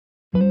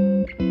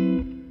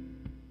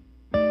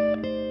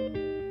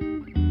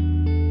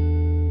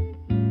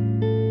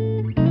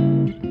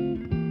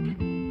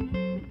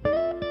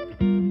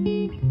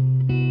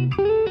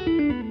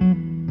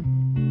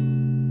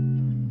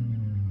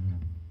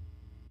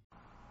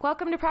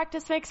Welcome to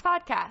Practice Makes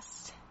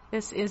Podcast.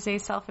 This is a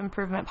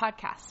self-improvement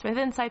podcast with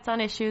insights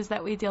on issues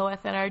that we deal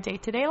with in our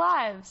day-to-day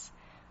lives.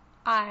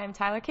 I'm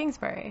Tyler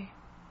Kingsbury.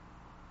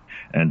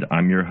 And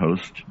I'm your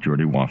host,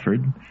 Jordy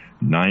Wofford.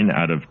 9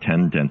 out of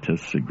 10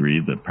 dentists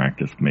agree that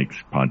Practice Makes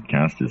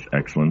Podcast is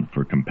excellent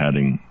for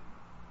combating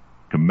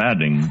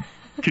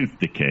tooth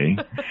decay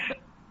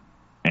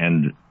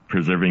and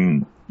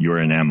preserving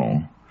your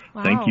enamel.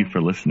 Wow. Thank you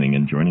for listening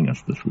and joining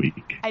us this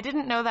week. I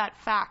didn't know that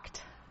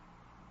fact.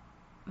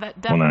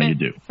 That definite now you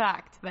do.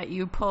 Fact that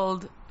you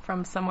pulled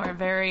from somewhere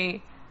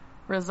very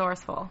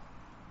resourceful.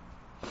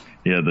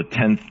 Yeah, the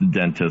 10th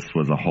dentist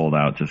was a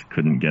holdout, just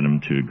couldn't get him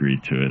to agree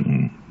to it,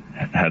 and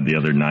had the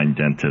other 9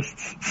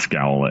 dentists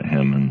scowl at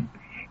him, and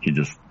he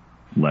just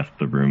left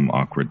the room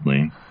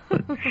awkwardly.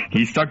 But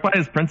he stuck by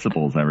his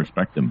principles. I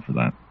respect him for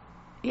that.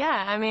 Yeah,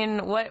 I mean,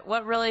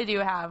 what really do you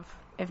have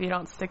if you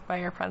don't stick by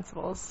your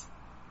principles?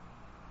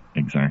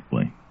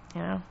 Exactly.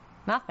 You know,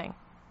 nothing.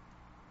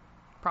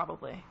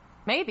 Probably.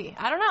 Maybe.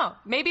 I don't know.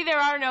 Maybe there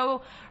are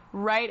no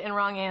right and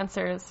wrong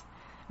answers.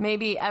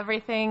 Maybe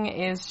everything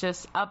is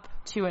just up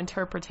to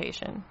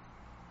interpretation.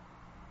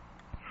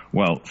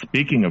 Well,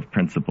 speaking of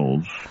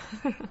principles,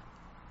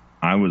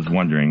 I was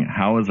wondering,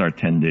 how is our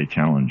 10-day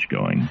challenge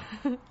going?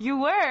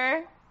 You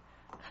were?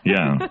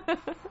 Yeah.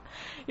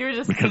 You were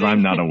just because kidding.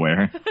 I'm not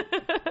aware.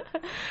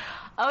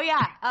 Oh,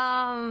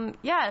 yeah.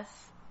 Yes.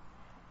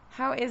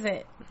 How is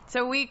it?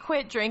 So we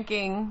quit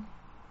drinking,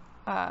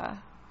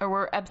 or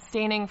we're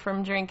abstaining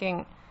from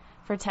drinking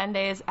for 10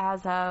 days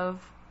as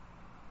of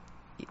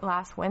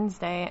last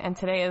Wednesday, and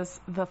today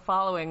is the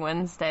following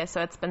Wednesday, so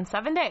it's been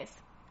 7 days.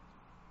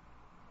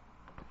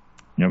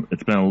 Yep,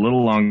 it's been a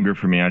little longer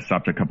for me. I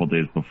stopped a couple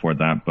days before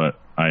that,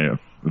 but I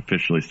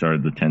officially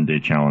started the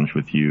 10-day challenge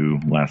with you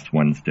last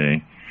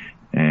Wednesday,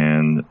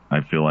 and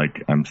I feel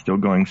like I'm still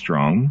going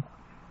strong.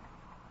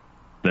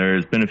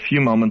 There's been a few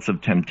moments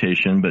of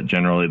temptation, but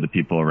generally the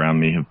people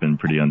around me have been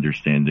pretty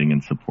understanding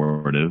and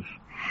supportive.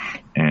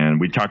 And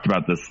we talked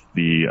about this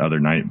the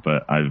other night,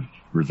 but I've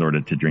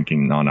resorted to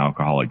drinking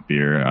non-alcoholic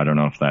beer. I don't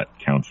know if that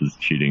counts as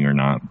cheating or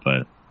not,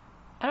 but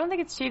I don't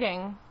think it's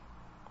cheating.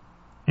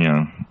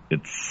 Yeah,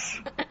 it's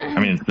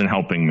been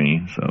helping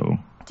me, so.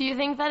 Do you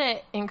think that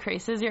it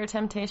increases your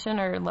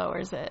temptation or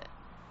lowers it?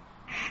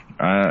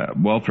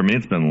 Well, for me,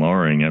 it's been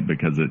lowering it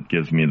because it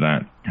gives me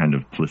that kind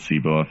of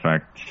placebo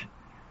effect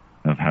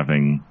of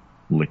having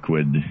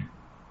liquid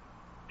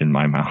in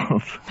my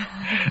mouth.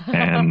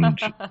 And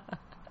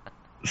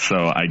so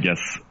I guess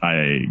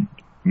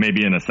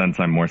maybe in a sense,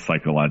 I'm more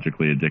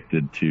psychologically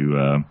addicted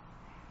to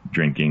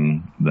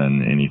drinking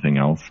than anything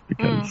else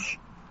because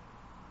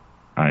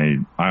I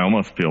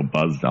almost feel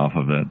buzzed off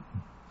of it.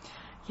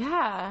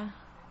 Yeah.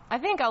 I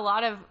think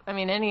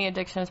any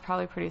addiction is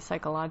probably pretty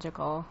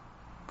psychological.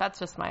 That's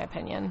just my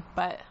opinion,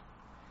 but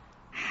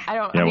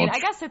I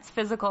guess it's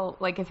physical,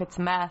 like if it's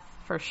meth,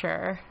 for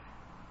sure.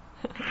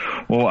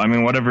 Well,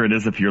 whatever it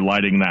is, if you're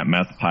lighting that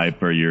meth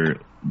pipe or you're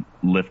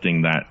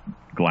lifting that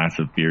glass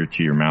of beer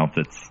to your mouth,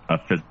 it's a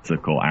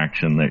physical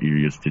action that you're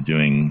used to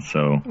doing.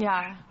 So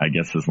yeah. I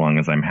guess as long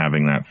as I'm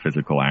having that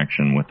physical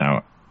action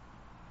without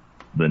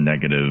the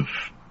negative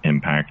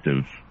impact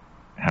of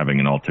having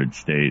an altered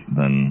state,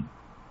 then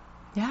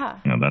yeah,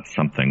 that's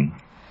something.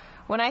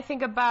 When I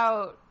think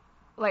about,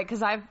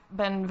 because I've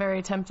been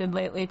very tempted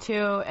lately too,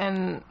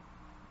 and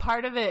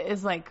part of it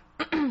is that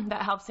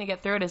helps me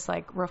get through it is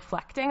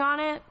reflecting on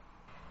it.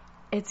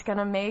 It's going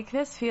to make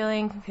this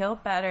feeling feel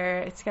better.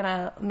 It's going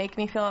to make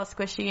me feel all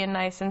squishy and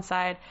nice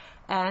inside.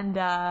 And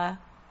I'm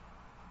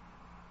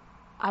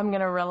going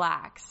to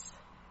relax.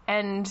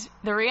 And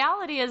the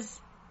reality is,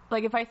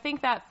 if I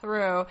think that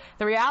through,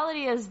 the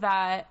reality is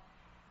that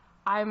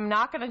I'm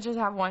not going to just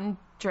have one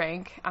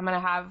drink. I'm going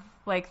to have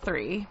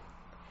 3.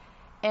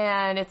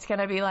 And it's going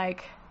to be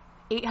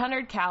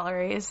 800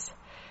 calories.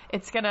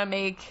 It's going to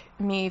make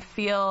me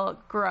feel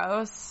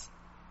gross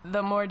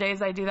the more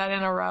days I do that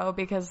in a row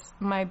because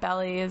my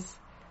belly is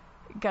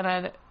going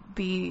to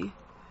be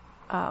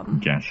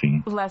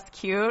gassy, less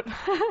cute.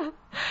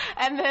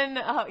 And then,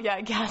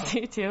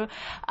 gassy too.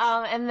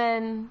 And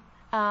then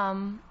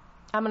I'm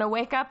going to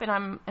wake up and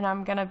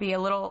I'm going to be a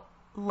little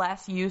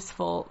less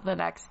useful the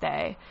next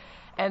day.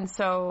 And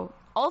so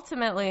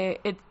ultimately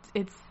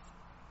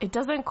it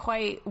doesn't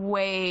quite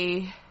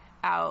weigh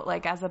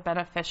out as a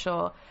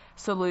beneficial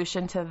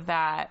solution to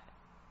that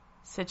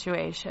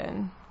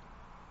situation.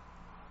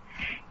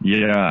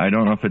 Yeah, I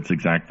don't know if it's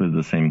exactly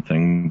the same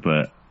thing,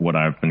 but what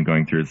I've been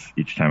going through is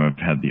each time I've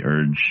had the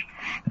urge,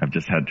 I've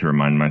just had to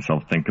remind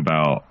myself, think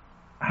about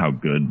how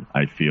good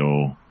I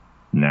feel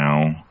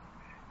now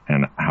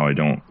and how I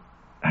don't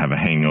have a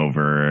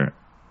hangover.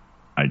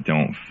 I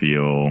don't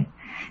feel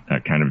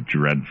that kind of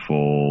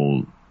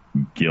dreadful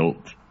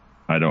guilt.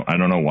 I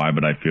don't know why,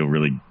 but I feel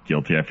really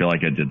guilty. I feel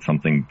like I did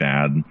something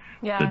bad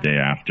the day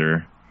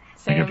after.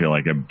 Same. I feel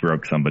like I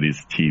broke somebody's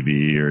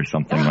TV or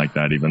something like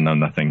that, even though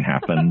nothing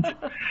happened.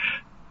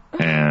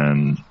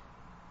 And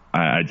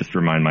I just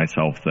remind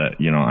myself that,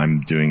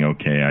 I'm doing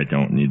okay. I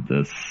don't need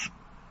this.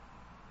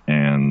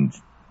 And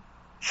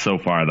so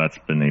far that's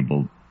been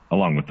able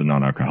along with the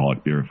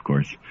non-alcoholic beer, of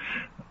course,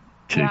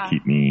 to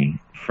keep me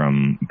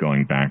from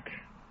going back.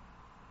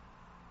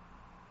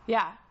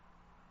 Yeah.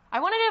 I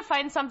wanted to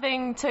find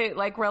something to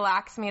like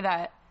relax me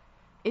that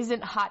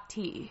isn't hot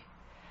tea.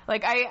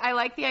 Like I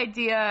like the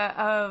idea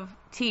of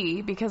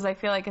tea because I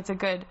feel like it's a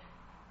good,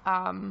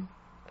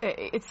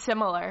 it's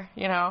similar,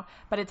 you know,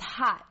 but it's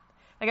hot.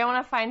 Like I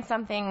want to find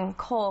something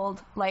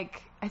cold.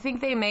 Like I think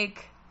they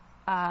make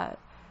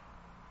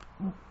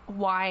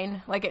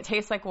wine. Like it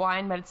tastes like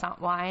wine, but it's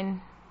not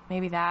wine.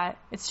 Maybe that.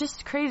 It's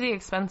just crazy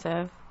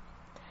expensive.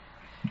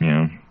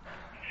 Yeah.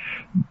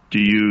 Do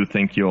you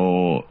think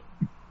you'll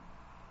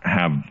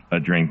have a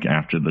drink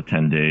after the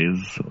 10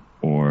 days,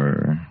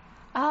 or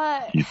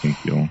do you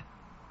think you'll?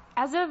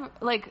 As of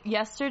like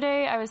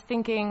yesterday, I was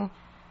thinking,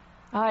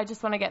 I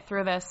just want to get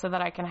through this so that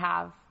I can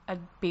have a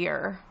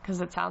beer because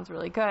it sounds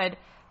really good.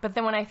 But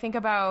then when I think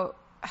about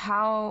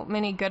how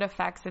many good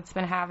effects it's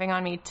been having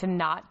on me to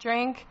not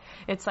drink,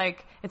 it's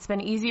like it's been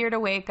easier to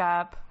wake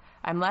up.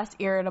 I'm less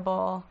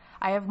irritable.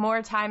 I have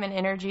more time and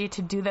energy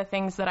to do the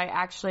things that I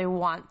actually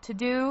want to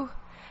do.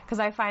 Because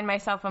I find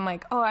myself, I'm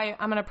like,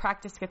 I'm going to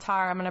practice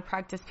guitar. I'm going to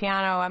practice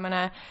piano. I'm going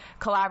to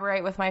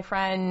collaborate with my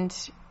friend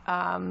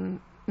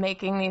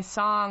making these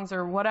songs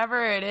or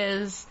whatever it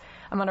is.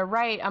 I'm going to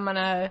write. I'm going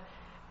to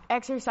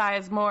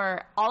exercise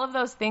more. All of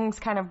those things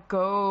kind of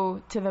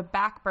go to the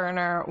back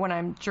burner when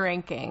I'm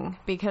drinking.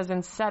 Because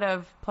instead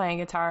of playing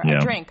guitar, I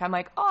drink. I'm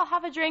like, I'll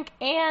have a drink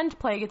and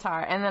play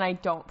guitar. And then I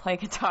don't play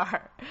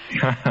guitar.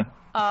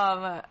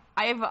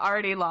 I've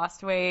already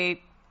lost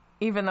weight.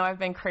 Even though I've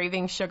been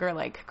craving sugar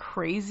like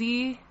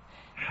crazy.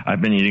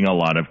 I've been eating a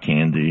lot of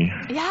candy.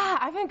 Yeah,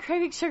 I've been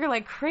craving sugar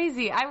like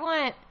crazy. I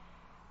want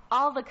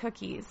all the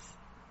cookies.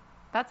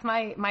 That's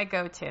my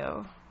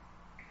go-to.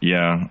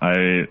 Yeah,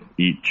 I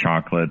eat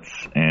chocolates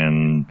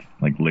and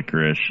like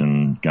licorice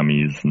and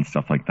gummies and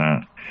stuff like that.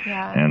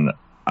 Yeah. And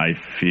I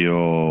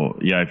feel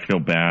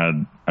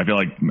bad. I feel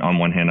like on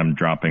one hand I'm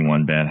dropping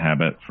one bad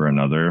habit for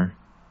another.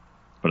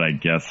 But I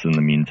guess in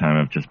the meantime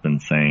I've just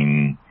been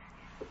saying,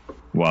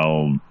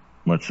 well,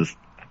 let's just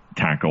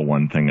tackle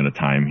one thing at a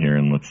time here,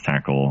 and let's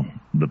tackle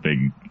the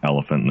big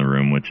elephant in the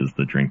room, which is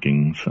the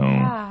drinking. So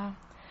yeah.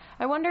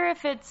 I wonder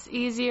if it's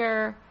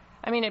easier.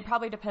 I mean, it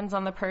probably depends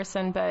on the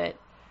person, but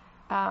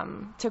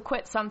to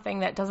quit something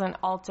that doesn't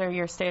alter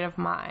your state of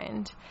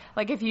mind.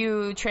 Like if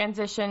you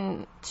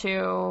transition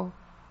to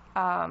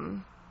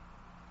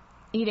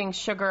eating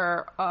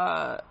sugar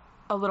a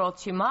little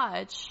too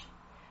much,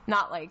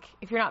 not like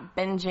if you're not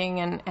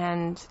binging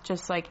and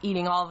just like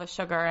eating all the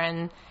sugar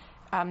and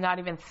not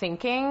even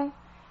thinking,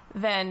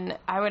 then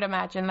I would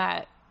imagine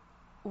that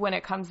when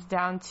it comes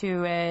down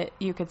to it,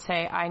 you could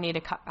say, I need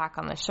to cut back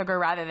on the sugar,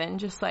 rather than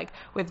just like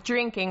with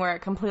drinking where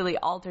it completely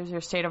alters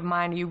your state of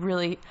mind. You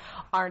really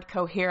aren't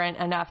coherent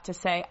enough to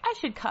say, I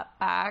should cut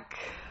back.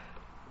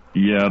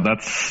 Yeah,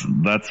 that's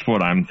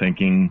what I'm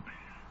thinking.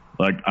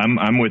 Like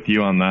I'm with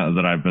you on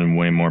that I've been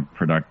way more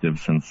productive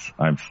since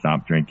I've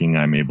stopped drinking.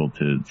 I'm able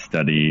to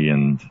study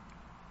and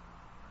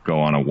go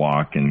on a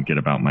walk and get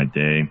about my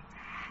day.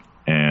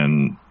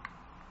 And,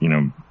 you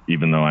know,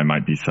 even though I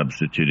might be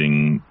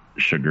substituting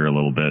sugar a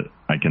little bit,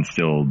 I can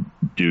still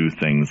do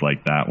things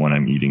like that when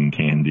I'm eating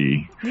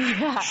candy.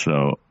 Yeah.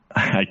 So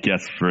I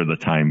guess for the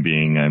time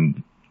being,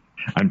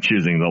 I'm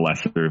choosing the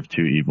lesser of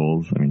two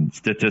evils. I mean,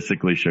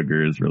 statistically,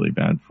 sugar is really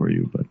bad for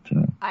you, but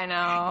I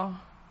know.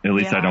 At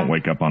least I don't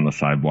wake up on the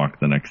sidewalk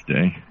the next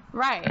day.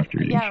 Right.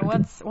 After eating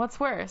sugar. What's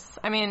worse?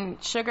 I mean,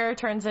 sugar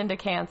turns into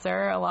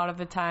cancer a lot of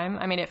the time.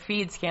 I mean, it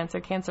feeds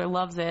cancer. Cancer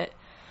loves it.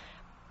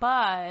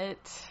 But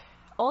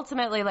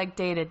ultimately, like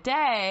day to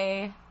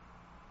day,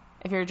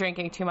 if you're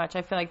drinking too much,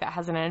 I feel like that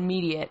has an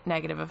immediate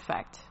negative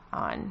effect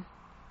on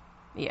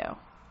you.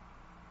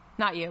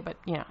 Not you, but,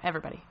 you know,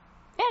 everybody.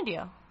 And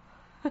you.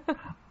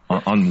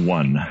 On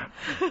one.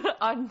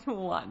 On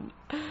one.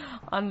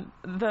 On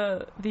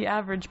the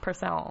average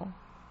person.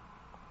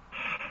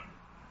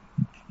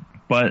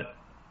 But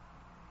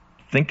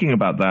thinking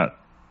about that,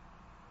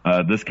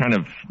 this kind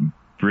of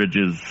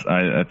bridges,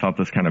 I thought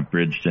this kind of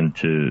bridged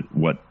into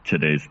what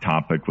today's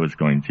topic was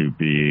going to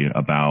be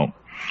about.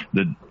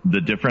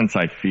 The difference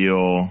I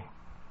feel,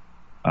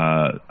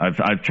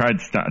 I've tried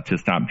to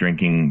stop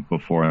drinking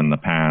before in the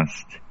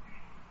past,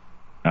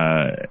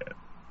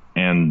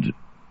 and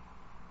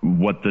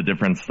what the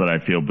difference that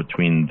I feel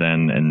between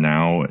then and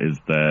now is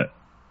that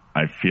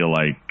I feel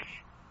like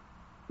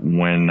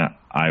when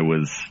I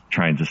was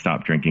trying to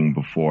stop drinking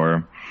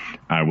before,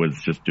 I was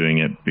just doing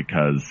it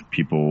because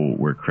people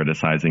were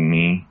criticizing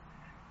me,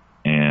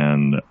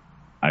 and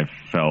I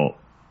felt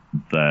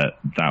that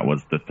that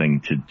was the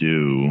thing to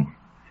do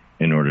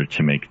in order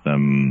to make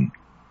them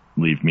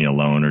leave me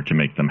alone or to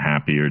make them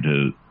happy or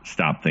to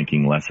stop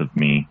thinking less of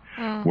me.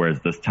 Whereas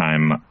this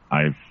time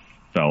I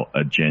felt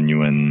a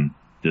genuine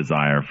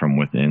desire from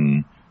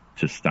within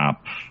to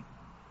stop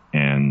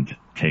and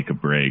take a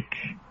break.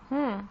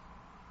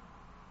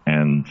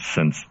 And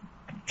since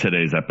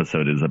today's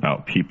episode is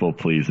about people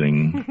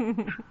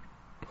pleasing,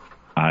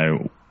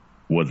 I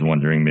was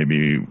wondering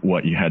maybe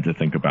what you had to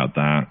think about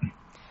that.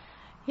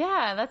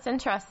 Yeah, that's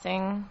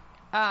interesting.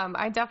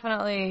 I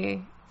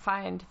definitely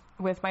find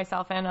with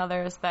myself and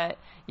others that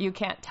you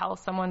can't tell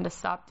someone to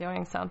stop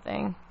doing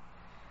something.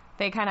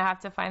 They kind of have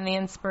to find the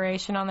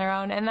inspiration on their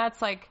own. And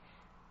that's like,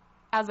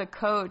 as a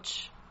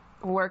coach,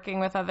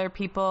 working with other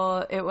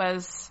people, it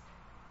was,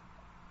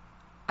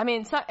 I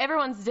mean, so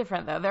everyone's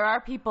different though. There are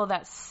people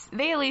that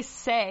they at least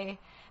say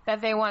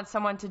that they want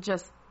someone to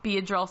just be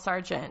a drill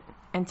sergeant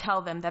and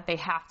tell them that they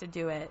have to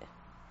do it.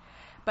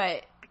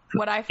 But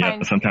what I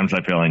find, sometimes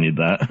I feel I need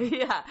that.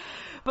 Yeah.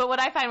 But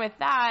what I find with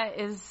that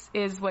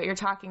is what you're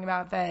talking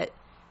about, that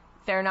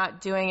they're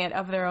not doing it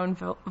of their own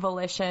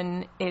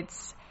volition.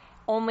 It's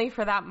only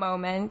for that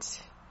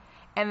moment.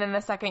 And then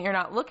the second you're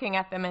not looking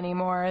at them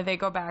anymore, they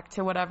go back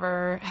to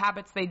whatever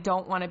habits they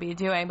don't want to be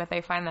doing, but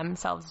they find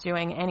themselves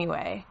doing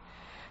anyway.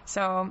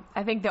 So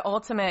I think the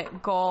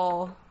ultimate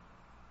goal,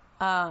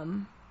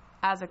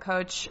 as a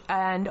coach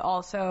and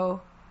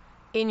also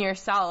in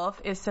yourself,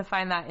 is to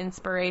find that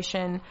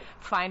inspiration,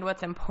 find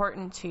what's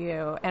important to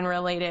you and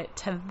relate it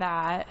to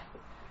that.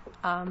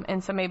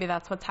 And so maybe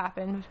that's what's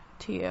happened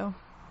to you.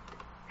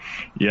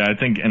 Yeah, I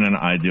think in an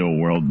ideal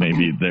world,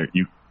 maybe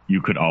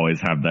you could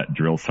always have that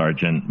drill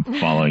sergeant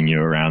following you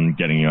around,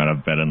 getting you out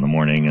of bed in the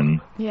morning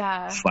and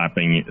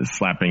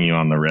slapping you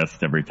on the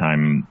wrist every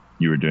time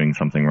you were doing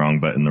something wrong.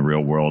 But in the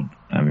real world,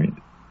 I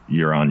mean,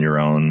 you're on your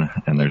own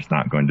and there's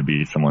not going to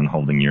be someone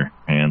holding your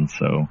hand.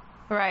 So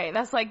right.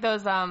 That's like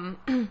those,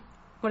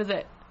 what is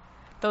it?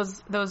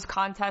 Those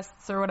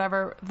contests or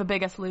whatever, The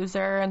Biggest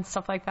Loser and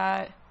stuff like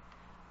that.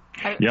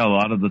 Yeah, a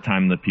lot of the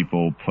time the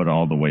people put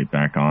all the weight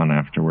back on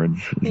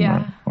afterwards. Isn't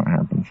that what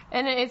happens?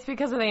 And it's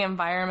because of the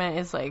environment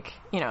is like,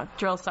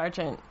 drill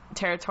sergeant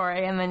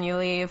territory, and then you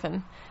leave,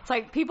 and it's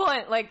like people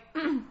like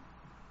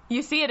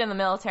you see it in the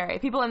military.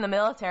 People in the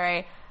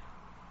military,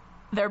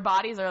 their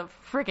bodies are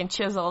freaking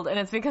chiseled, and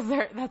it's because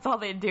that's all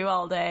they do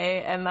all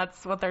day, and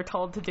that's what they're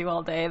told to do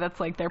all day. That's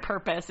like their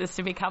purpose, is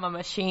to become a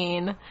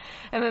machine.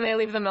 And then they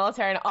leave the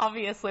military, and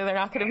obviously they're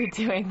not going to be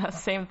doing the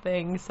same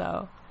thing,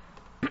 so...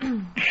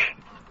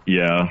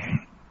 Yeah,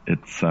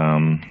 it's,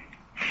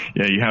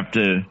 you have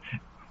to,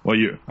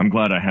 I'm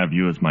glad I have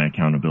you as my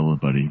accountability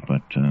buddy,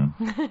 but, I'm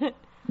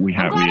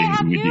glad I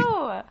have you.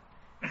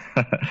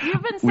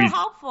 You've been so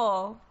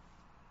helpful.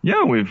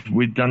 Yeah,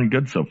 we've done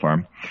good so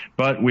far,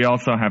 but we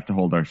also have to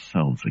hold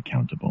ourselves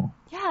accountable.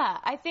 Yeah,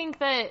 I think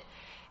that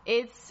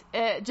it's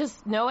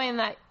just knowing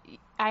that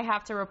I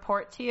have to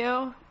report to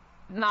you.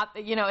 Not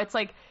that, it's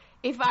like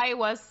if I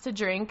was to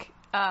drink,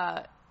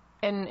 and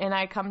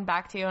I come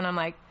back to you and I'm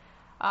like,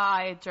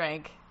 I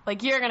drank.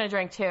 Like, you're going to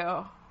drink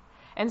too.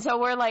 And so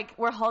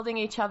we're holding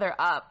each other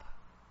up.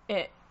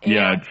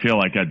 I'd feel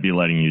like I'd be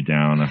letting you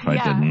down if I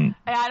didn't.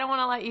 I don't want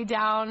to let you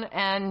down.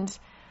 And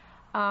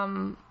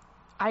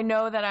I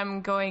know that I'm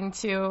going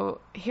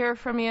to hear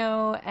from you,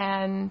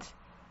 and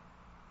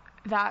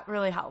that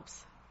really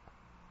helps.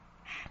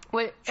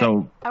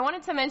 So I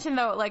wanted to mention,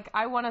 though, like,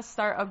 I want to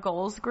start a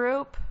goals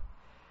group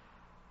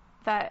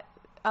that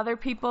other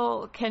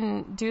people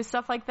can do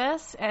stuff like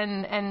this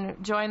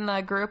and join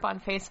the group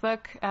on Facebook,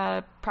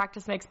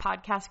 Practice Makes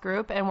Podcast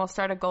group, and we'll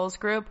start a goals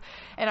group.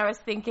 And I was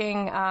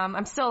thinking,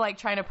 I'm still like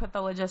trying to put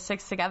the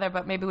logistics together,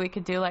 but maybe we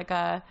could do like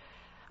a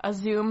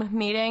Zoom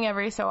meeting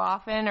every so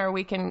often, or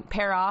we can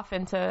pair off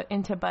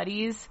into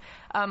buddies.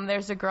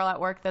 There's a girl at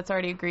work that's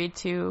already agreed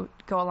to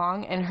go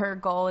along, and her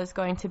goal is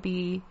going to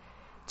be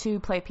to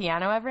play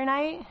piano every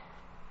night.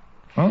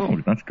 Oh,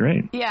 that's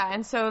great. Yeah.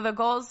 And so the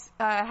goals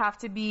have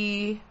to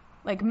be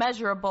like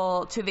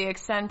measurable to the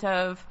extent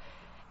of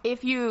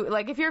if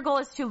your goal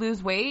is to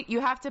lose weight, you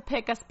have to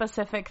pick a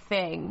specific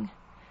thing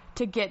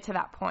to get to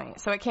that point.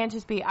 So it can't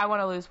just be, I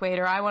want to lose weight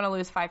or I want to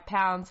lose 5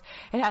 pounds.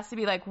 It has to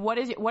be like, what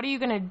are you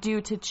going to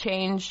do to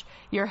change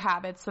your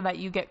habits so that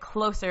you get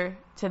closer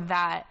to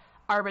that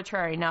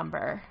arbitrary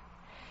number?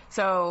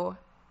 So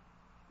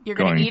you're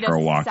going to eat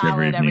a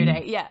salad every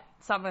day. Yeah,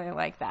 something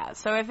like that.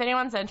 So if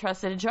anyone's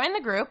interested, join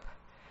the group.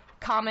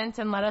 Comment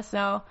and let us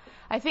know.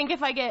 I think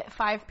if I get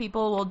 5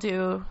 people, we'll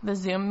do the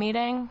Zoom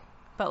meeting,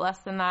 but less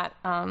than that,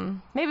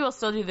 maybe we'll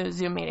still do the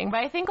Zoom meeting. But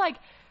I think like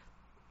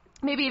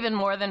maybe even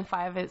more than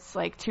 5 is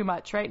like too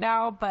much right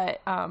now.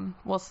 But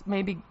we'll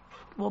maybe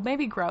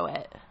grow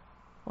it.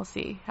 We'll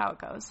see how it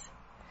goes.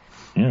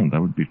 Yeah,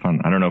 that would be fun.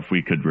 I don't know if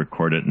we could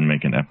record it and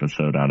make an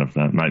episode out of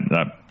that.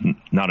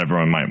 Not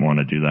everyone might want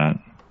to do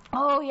that.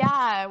 Oh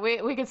yeah,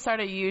 we could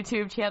start a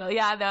YouTube channel.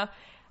 Yeah, though.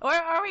 Or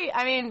are we?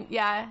 I mean,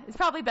 yeah, it's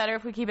probably better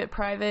if we keep it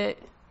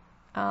private,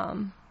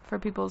 for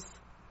people's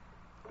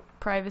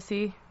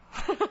privacy.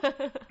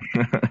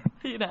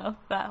 That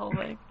whole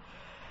thing.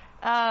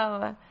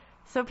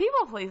 So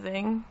people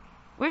pleasing.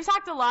 We've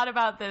talked a lot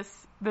about this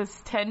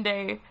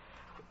 10-day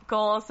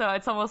goal, so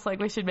it's almost like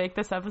we should make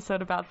this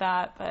episode about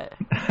that, but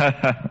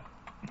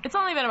it's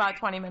only been about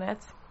 20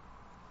 minutes.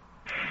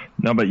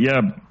 No, but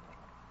yeah,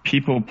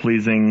 people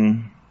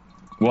pleasing.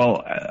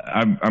 Well,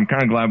 I'm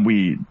kind of glad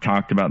we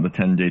talked about the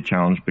 10-day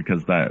challenge,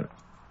 because that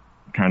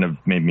kind of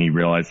made me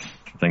realize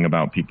the thing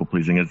about people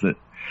pleasing is that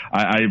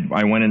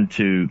I went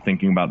into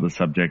thinking about the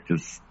subject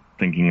as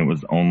thinking it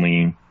was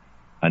only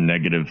a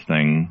negative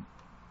thing.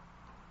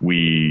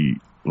 We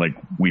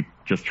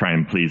just try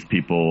and please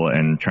people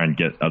and try and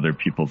get other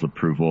people's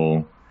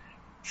approval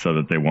so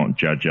that they won't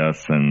judge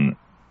us and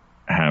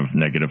have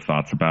negative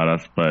thoughts about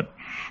us. But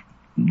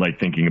like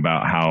thinking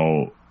about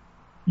how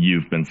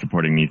you've been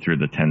supporting me through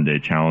the 10-day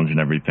challenge and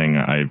everything,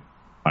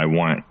 I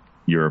want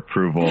your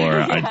approval, or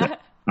Yeah.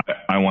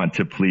 I want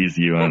to please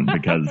you, and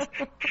because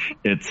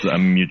it's a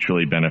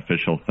mutually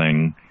beneficial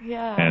thing.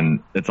 Yeah.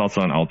 And it's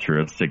also an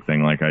altruistic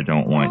thing. Like, I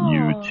don't want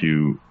you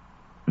to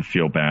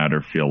feel bad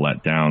or feel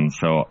let down.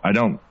 So I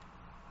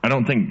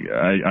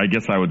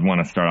guess I would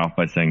want to start off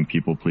by saying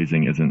people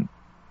pleasing isn't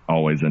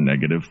always a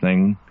negative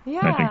thing. Yeah.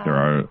 And I think there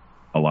are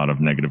a lot of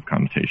negative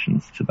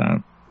connotations to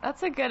that.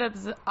 That's a good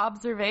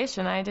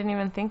observation. I didn't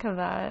even think of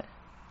that.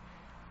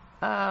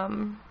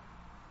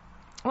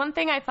 One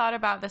thing I thought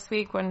about this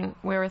week when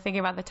we were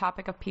thinking about the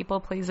topic of people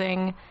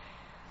pleasing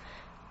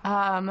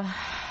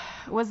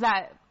was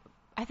that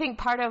I think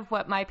part of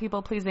what my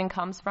people pleasing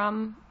comes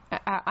from,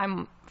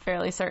 I'm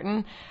fairly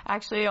certain,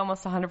 actually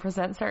almost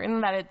 100%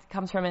 certain, that it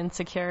comes from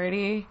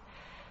insecurity.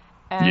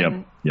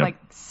 And Yep. like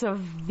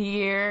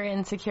severe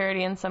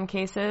insecurity in some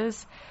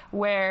cases,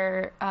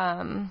 where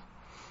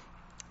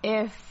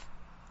if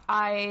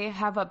I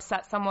have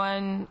upset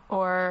someone,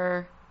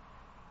 or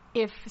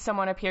if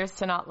someone appears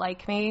to not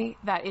like me,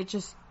 that it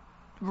just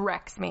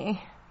wrecks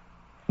me.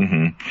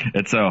 Mm-hmm.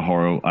 It's a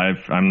horror.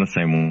 I'm the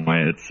same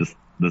way. It's just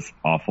this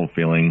awful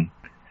feeling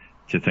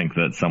to think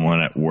that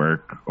someone at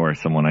work or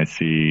someone I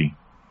see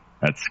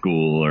at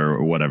school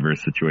or whatever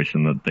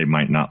situation, that they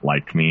might not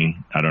like me.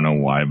 I don't know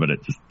why, but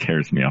it just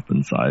tears me up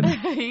inside.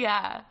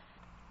 Yeah.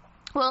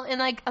 Well, and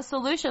like a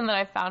solution that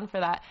I found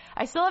for that,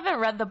 I still haven't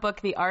read the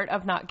book, The Art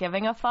of Not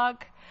Giving a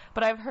Fuck,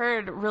 but I've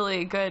heard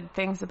really good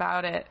things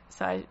about it,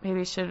 so I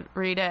maybe should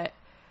read it.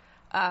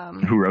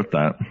 Who wrote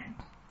that?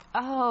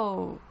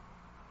 Oh,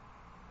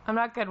 I'm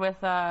not good with,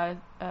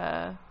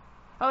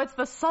 it's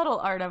The Subtle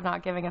Art of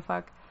Not Giving a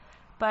Fuck,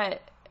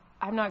 but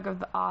I'm not good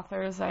with the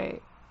authors.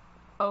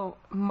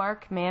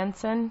 Mark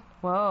Manson.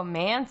 Whoa,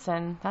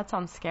 Manson. That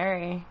sounds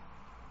scary.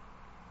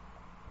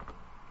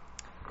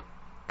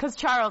 Because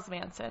Charles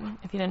Manson,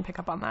 if you didn't pick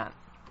up on that.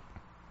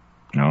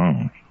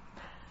 Oh,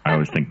 I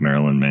always think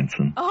Marilyn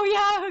Manson. Oh,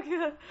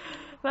 yeah,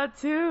 that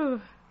too.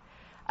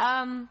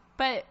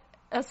 But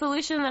a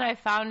solution that I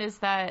found is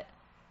that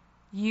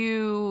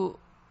you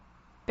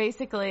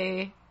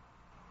basically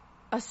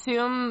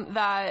assume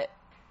that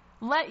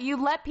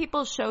let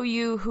people show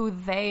you who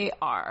they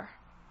are.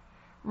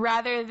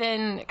 Rather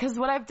than, because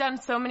what I've done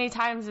so many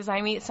times is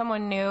I meet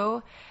someone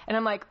new and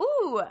I'm like,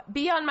 ooh,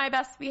 be on my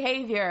best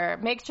behavior.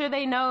 Make sure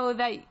they know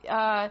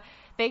that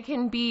they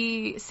can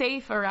be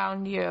safe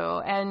around you,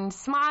 and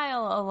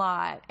smile a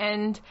lot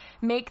and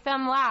make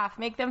them laugh,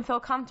 make them feel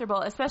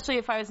comfortable, especially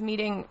if I was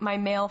meeting my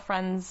male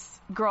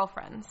friends'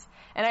 girlfriends.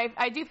 And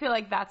I do feel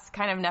like that's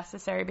kind of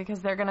necessary because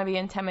they're going to be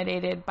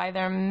intimidated by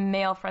their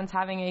male friends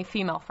having a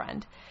female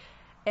friend.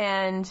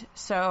 And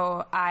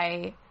so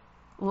I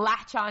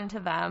latch on to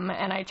them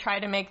and I try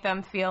to make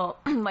them feel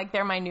like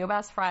they're my new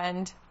best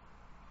friend,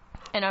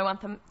 and I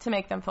want them to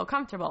make them feel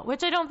comfortable,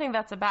 which I don't think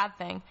that's a bad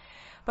thing.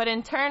 But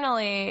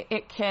internally,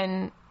 it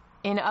can,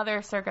 in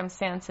other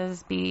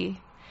circumstances, be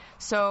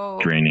so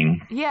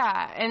draining.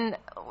 Yeah, and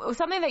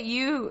something that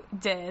you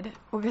did,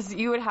 because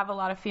you would have a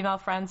lot of female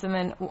friends, and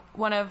then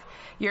one of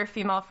your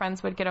female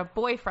friends would get a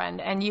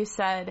boyfriend, and you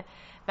said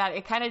that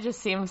it kind of just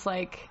seems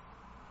like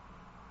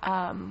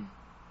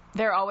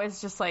they're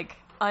always just like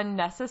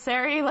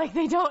unnecessary, like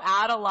they don't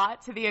add a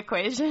lot to the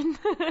equation.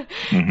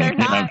 They're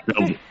not.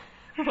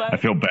 I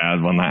feel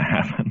bad when that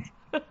happens.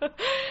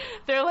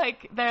 They're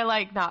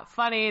like not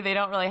funny. They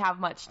don't really have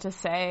much to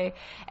say,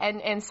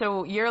 and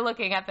so you're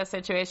looking at the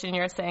situation.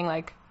 You're saying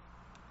like,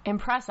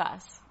 impress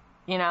us,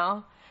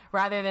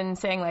 rather than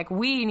saying like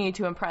we need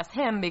to impress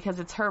him because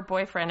it's her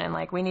boyfriend and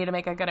like we need to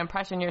make a good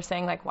impression. You're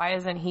saying like, why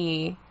isn't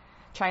he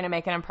trying to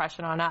make an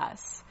impression on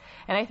us?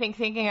 And I think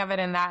thinking of it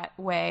in that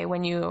way,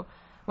 when you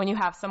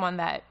have someone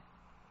that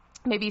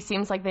maybe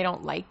seems like they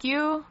don't like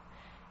you,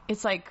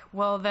 it's like,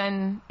 well,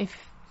 then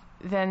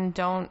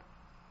don't,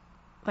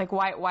 like,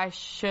 why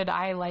should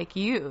I like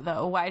you,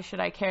 though? Why should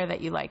I care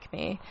that you like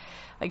me?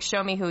 Like,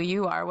 show me who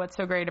you are. What's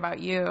so great about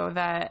you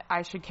that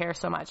I should care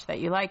so much that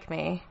you like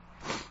me?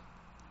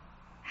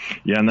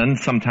 Yeah, and then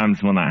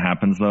sometimes when that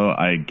happens, though,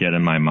 I get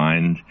in my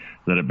mind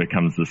that it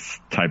becomes this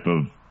type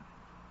of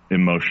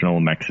emotional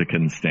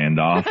Mexican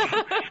standoff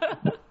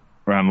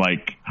where I'm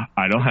like,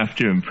 I don't have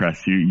to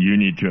impress you. You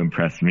need to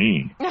impress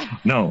me.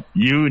 No,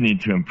 you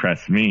need to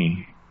impress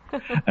me.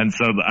 And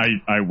so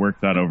I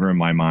work that over in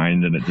my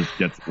mind, and it just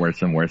gets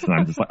worse and worse. And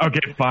I'm just like,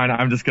 okay, fine.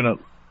 I'm just going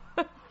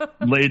to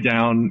lay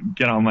down,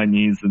 get on my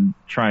knees, and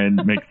try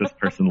and make this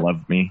person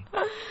love me.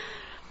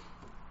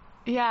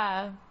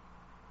 Yeah.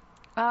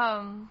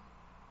 I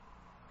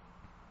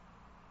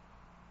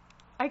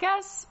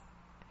guess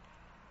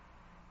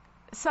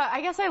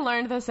I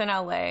learned this in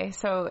LA,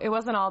 so it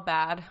wasn't all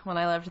bad when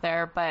I lived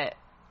there, but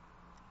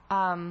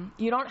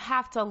you don't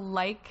have to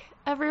like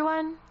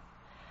everyone.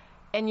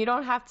 and you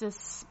don't have to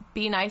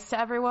be nice to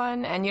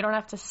everyone, and you don't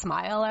have to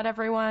smile at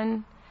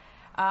everyone.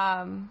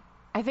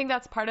 I think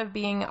that's part of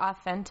being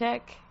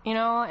authentic, you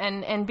know,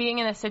 and being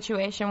in a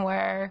situation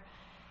where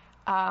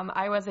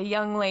I was a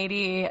young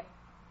lady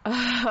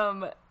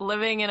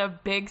living in a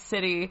big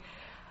city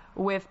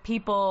with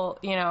people,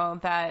 you know,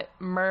 that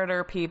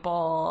murder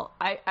people.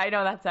 I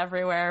know that's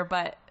everywhere,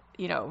 but,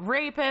 you know,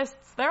 rapists,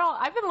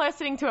 I've been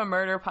listening to a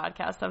murder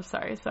podcast, I'm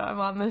sorry, so I'm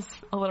on this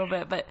a little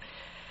bit, but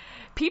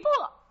people,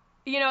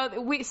 you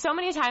know, so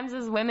many times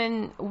as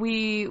women,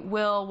 we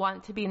will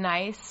want to be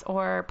nice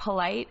or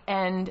polite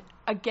and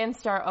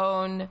against our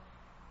own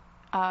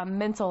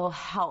mental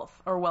health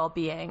or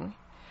well-being.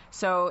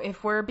 So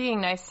if we're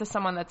being nice to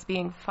someone that's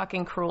being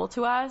fucking cruel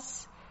to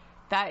us,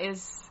 that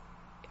is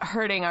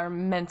hurting our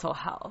mental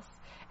health.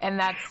 And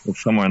that's... Well,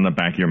 somewhere in the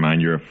back of your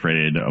mind, you're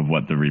afraid of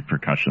what the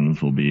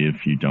repercussions will be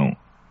if you don't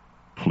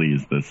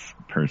please this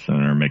person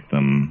or make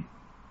them...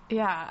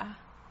 Yeah.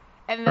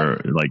 And then,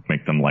 or, like,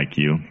 make them like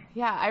you.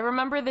 Yeah, I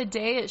remember the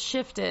day it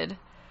shifted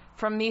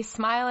from me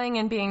smiling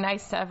and being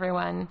nice to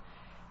everyone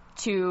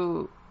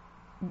to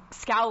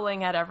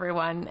scowling at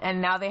everyone,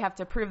 and now they have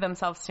to prove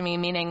themselves to me,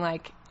 meaning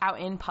like out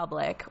in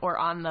public or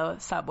on the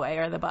subway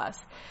or the bus,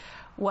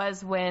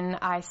 was when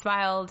I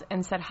smiled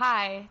and said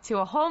hi to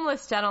a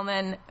homeless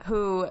gentleman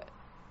who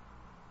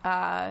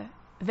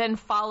then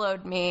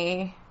followed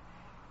me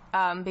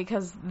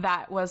because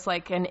that was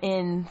like an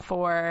in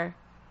for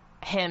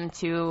him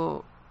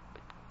to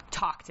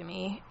talk to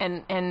me,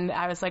 and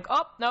I was like,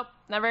 oh, nope,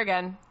 never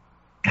again.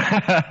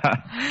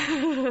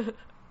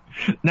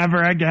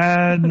 Never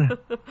again.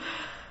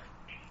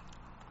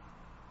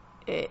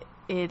 You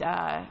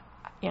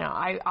know,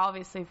 I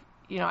obviously,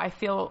 you know, I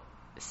feel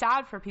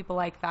sad for people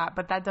like that,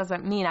 but that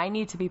doesn't mean I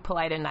need to be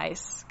polite and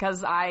nice,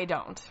 because I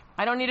don't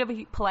need to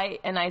be polite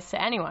and nice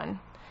to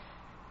anyone.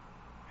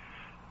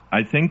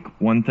 I think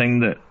one thing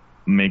that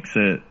makes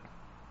it,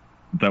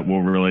 that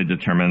will really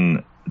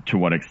determine to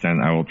what extent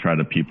I will try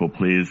to people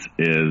please,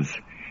 is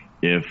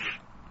if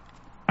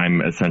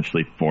I'm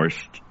essentially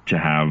forced to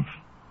have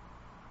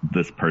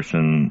this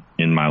person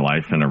in my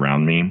life and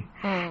around me.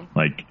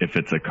 Like if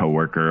it's a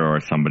coworker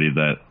or somebody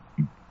that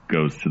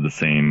goes to the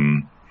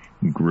same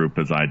group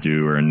as I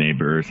do, or a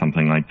neighbor or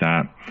something like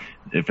that.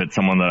 If it's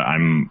someone that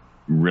I'm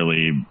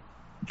really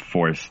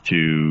forced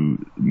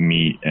to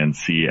meet and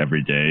see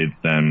every day,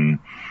 then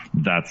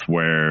that's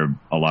where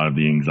a lot of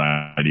the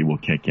anxiety will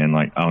kick in.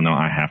 Like, oh no,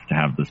 I have to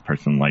have this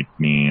person like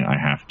me. I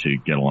have to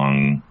get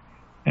along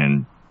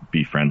and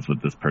be friends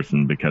with this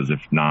person, because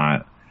if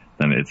not,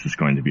 then it's just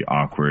going to be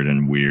awkward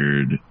and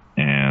weird,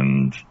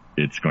 and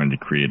it's going to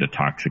create a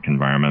toxic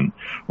environment.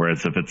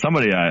 Whereas if it's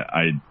somebody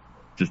I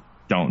just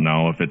don't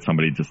know, if it's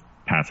somebody just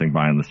passing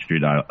by on the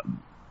street,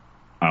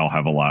 I'll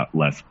have a lot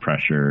less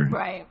pressure.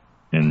 Right.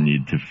 And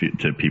need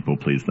to people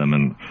please them,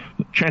 and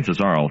chances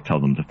are I'll tell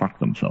them to fuck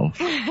themselves.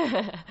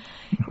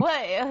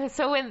 Well,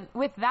 so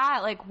with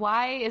that, like,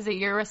 why is it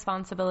your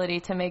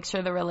responsibility to make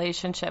sure the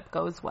relationship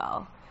goes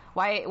well?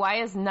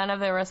 Why is none of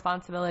the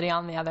responsibility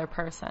on the other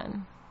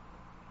person?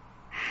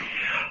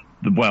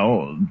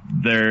 Well,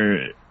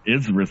 there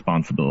is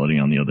responsibility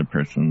on the other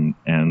person,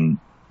 and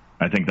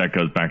I think that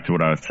goes back to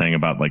what I was saying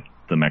about like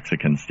the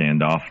Mexican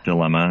standoff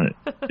dilemma.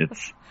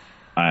 It's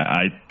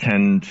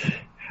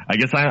I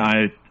guess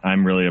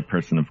I'm really a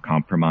person of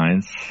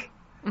compromise.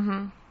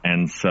 Mm-hmm.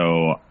 And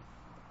so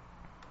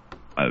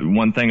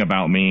one thing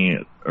about me,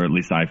 or at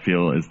least I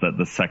feel, is that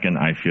the second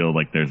I feel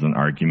like there's an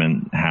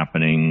argument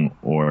happening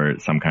or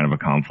some kind of a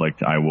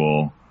conflict,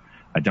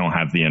 I don't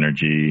have the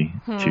energy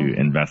to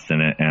invest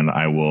in it, and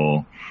I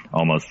will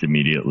almost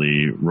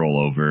immediately roll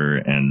over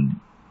and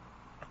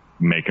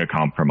make a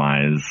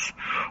compromise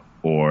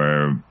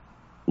or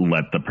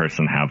let the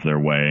person have their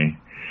way.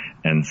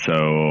 And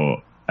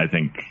so I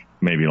think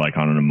maybe like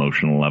on an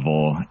emotional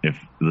level, if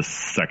the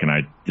second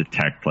I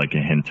detect like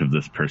a hint of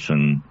this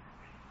person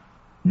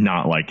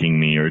not liking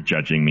me or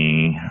judging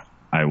me,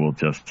 I will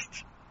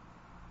just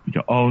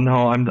go, oh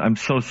no, I'm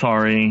so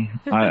sorry.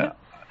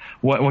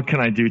 What can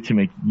I do to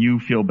make you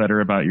feel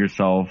better about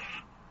yourself?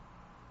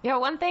 Yeah,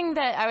 one thing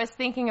that I was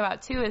thinking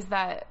about too is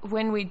that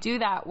when we do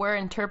that, we're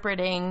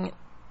interpreting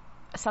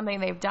something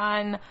they've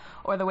done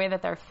or the way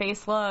that their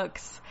face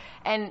looks,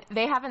 and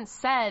they haven't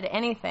said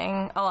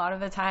anything a lot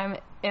of the time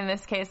in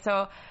this case.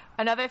 So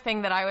another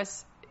thing that I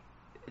was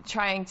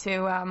trying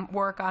to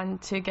work on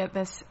to get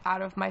this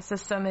out of my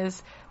system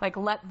is like,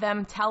 let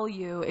them tell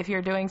you if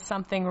you're doing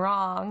something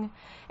wrong,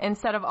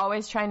 instead of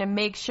always trying to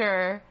make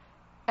sure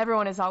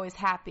everyone is always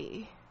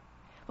happy.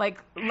 Like,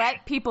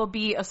 let people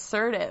be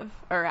assertive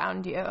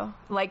around you.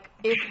 Like,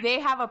 if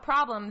they have a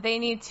problem, they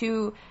need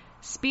to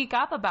speak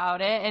up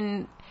about it.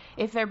 And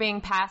if they're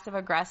being passive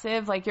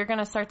aggressive, like, you're going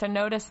to start to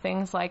notice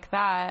things like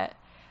that.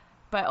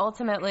 But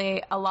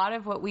ultimately, a lot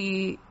of what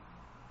we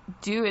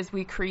do is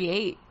we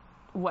create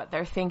what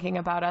they're thinking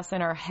about us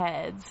in our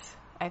heads,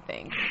 I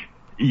think.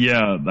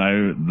 Yeah,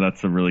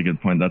 that's a really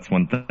good point. That's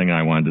one thing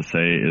I wanted to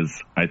say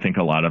is I think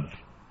a lot of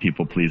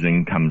people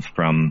pleasing comes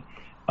from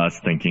us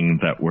thinking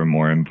that we're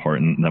more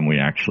important than we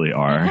actually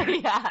are.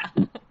 Yeah.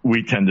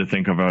 We tend to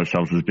think of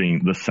ourselves as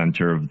being the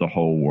center of the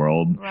whole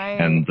world, Right.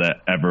 and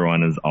that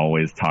everyone is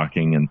always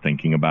talking and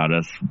thinking about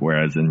us,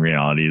 whereas in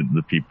reality,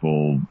 the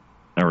people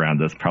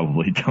around us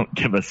probably don't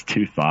give us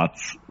two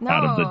thoughts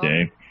out of the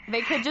day.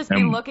 They could just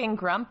be looking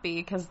grumpy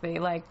because they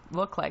like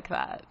look like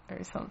that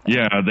or something.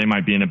 Yeah, they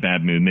might be in a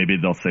bad mood. Maybe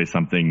they'll say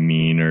something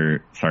mean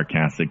or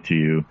sarcastic to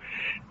you,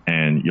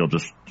 and you'll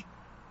just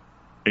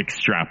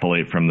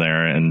extrapolate from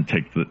there and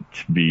take to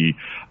be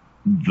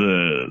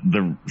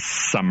the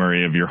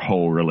summary of your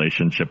whole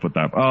relationship with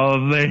that.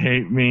 Oh, they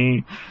hate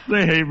me.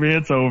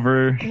 It's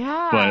over.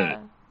 Yeah.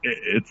 But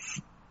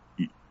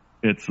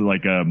it's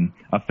like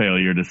a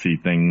failure to see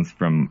things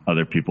from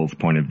other people's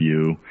point of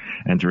view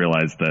and to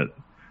realize that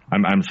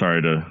I'm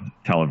sorry to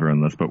tell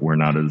everyone this, but we're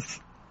not as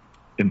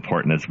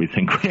important as we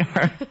think we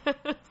are.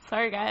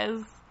 Sorry,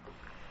 guys.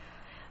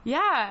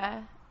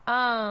 Yeah.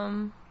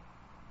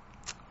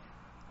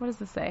 What does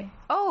this say?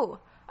 Oh,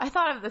 I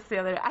thought of this the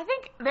other day. I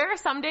think there are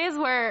some days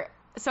where,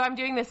 so I'm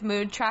doing this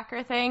mood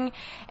tracker thing,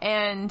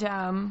 and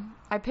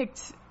I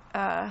picked,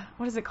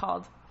 what is it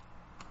called?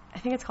 I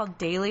think it's called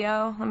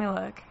Dailyo. Let me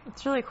look.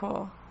 It's really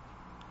cool.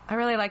 I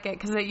really like it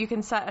because you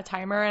can set a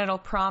timer and it'll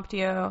prompt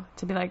you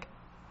to be like,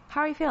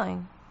 how are you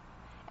feeling?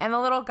 And the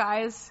little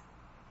guys,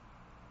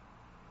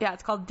 yeah,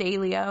 it's called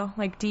Dailyo,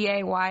 like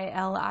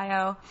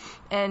Daylio.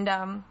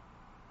 And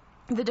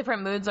the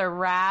different moods are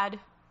rad,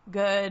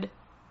 good,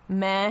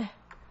 meh,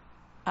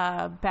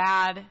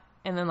 bad,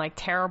 and then like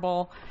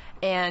terrible.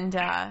 And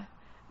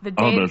the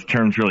day, those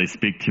terms really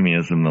speak to me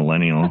as a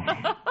millennial.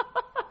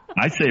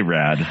 I say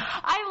rad.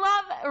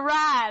 I love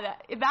rad.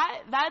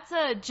 That's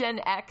a Gen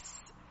X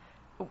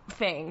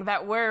thing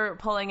that we're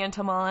pulling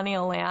into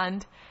millennial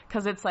land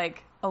because it's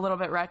like a little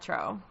bit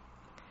retro.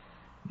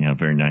 Yeah,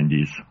 very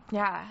 90s.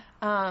 Yeah.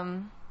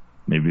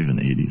 Maybe even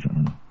 80s, I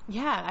don't know.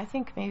 Yeah, I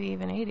think maybe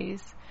even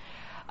 80s.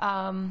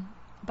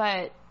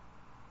 But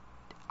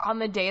on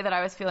the day that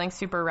I was feeling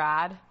super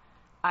rad,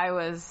 I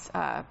was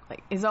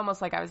it's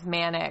almost like I was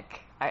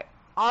manic.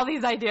 All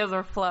these ideas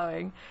were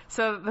flowing.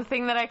 So the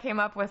thing that I came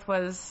up with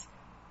was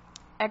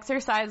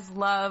exercise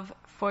love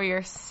for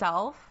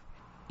yourself.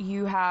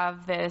 You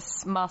have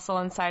this muscle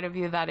inside of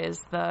you that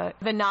is the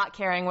not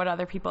caring what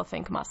other people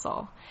think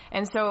muscle.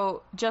 And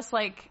so just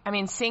like,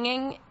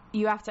 singing,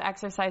 you have to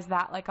exercise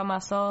that like a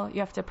muscle.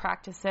 You have to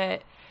practice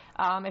it.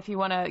 If you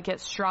want to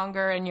get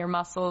stronger in your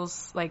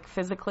muscles, like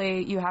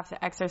physically, you have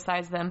to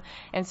exercise them.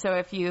 And so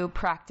if you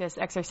practice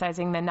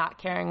exercising the not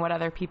caring what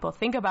other people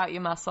think about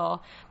you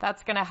muscle,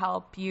 that's going to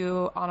help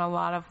you on a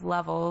lot of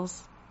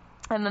levels.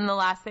 And then the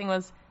last thing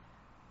was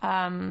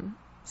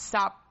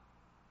stop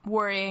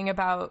worrying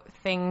about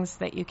things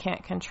that you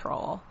can't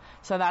control.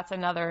 So that's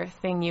another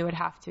thing you would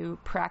have to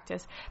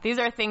practice. These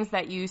are things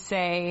that you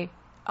say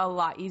a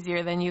lot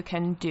easier than you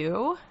can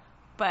do,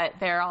 but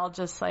they're all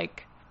just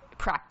like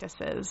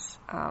practices.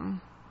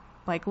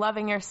 Like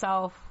loving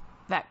yourself,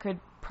 that could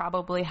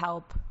probably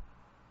help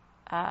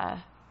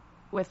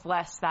with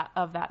less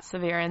of that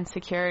severe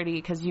insecurity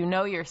because you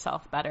know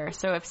yourself better.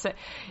 So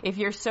if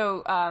you're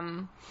so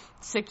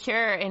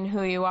secure in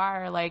who you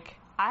are, like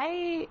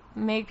I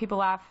make people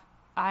laugh,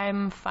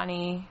 I'm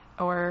funny,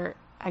 or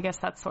I guess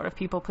that's sort of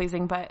people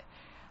pleasing, but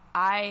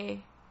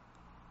I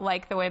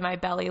like the way my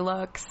belly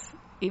looks,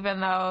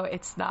 even though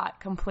it's not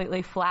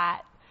completely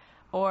flat,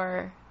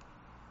 or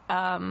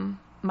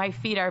my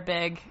feet are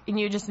big, and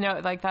you just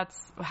know, like,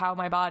 that's how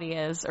my body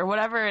is, or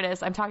whatever it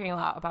is. I'm talking a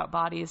lot about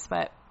bodies,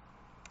 but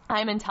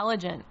I'm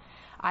intelligent.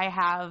 I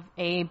have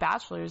a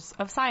bachelor's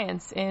of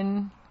science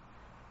in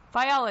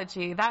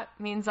biology. That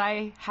means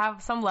I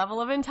have some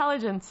level of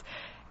intelligence.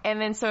 And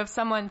then so if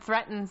someone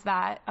threatens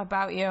that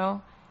about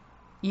you,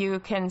 you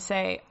can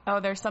say,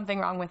 oh, there's something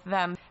wrong with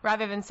them,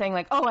 rather than saying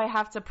like, oh, I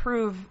have to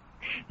prove.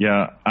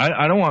 Yeah,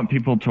 I don't want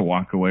people to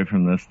walk away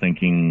from this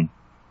thinking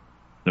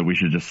that we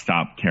should just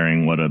stop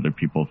caring what other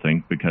people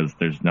think, because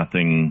there's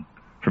nothing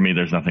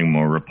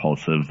more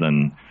repulsive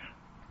than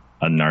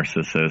a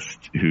narcissist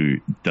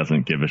who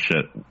doesn't give a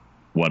shit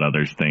what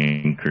others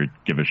think or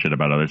give a shit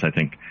about others. I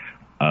think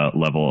a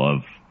level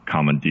of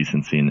common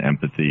decency and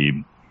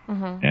empathy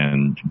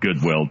and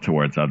goodwill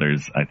towards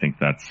others, I think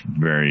that's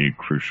very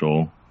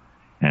crucial,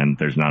 and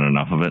there's not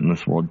enough of it in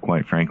this world,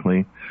 quite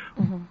frankly.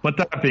 But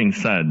that being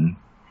said,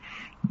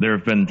 there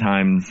have been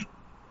times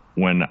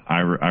when I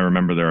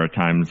remember there are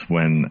times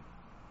when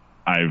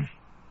I've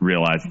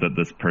realized that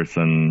this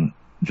person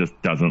just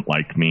doesn't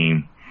like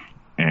me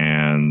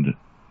and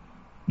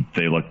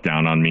they look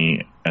down on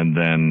me, and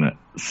then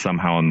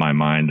somehow in my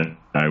mind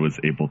I was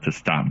able to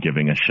stop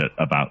giving a shit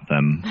about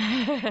them.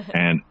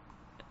 And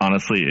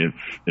honestly,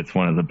 it's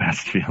one of the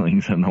best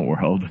feelings in the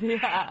world.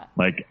 Yeah.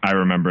 Like, I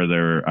remember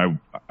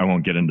I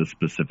won't get into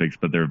specifics,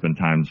 but there have been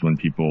times when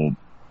people,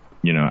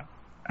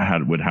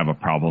 would have a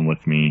problem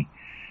with me,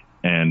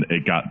 and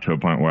it got to a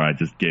point where I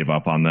just gave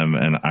up on them,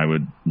 and I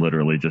would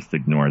literally just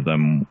ignore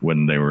them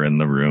when they were in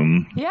the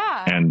room.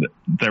 Yeah. And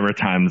there were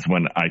times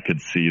when I could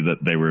see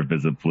that they were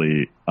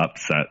visibly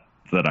upset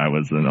that I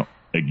was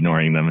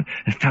ignoring them.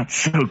 It felt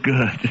so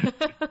good.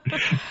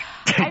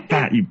 Take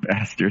that, you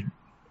bastard.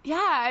 Yeah,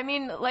 I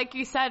mean, like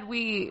you said,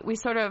 we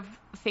sort of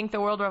think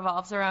the world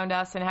revolves around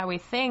us and how we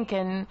think.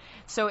 And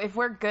so if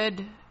we're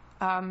good,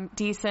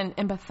 decent,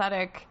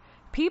 empathetic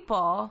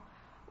people,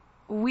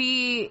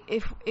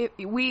 if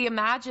we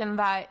imagine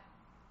that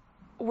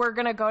we're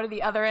going to go to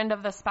the other end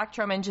of the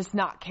spectrum and just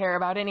not care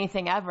about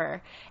anything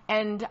ever.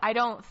 And I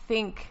don't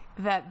think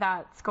that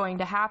that's going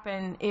to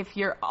happen if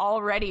you're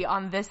already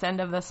on this end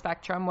of the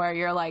spectrum where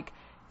you're like,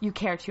 you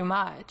care too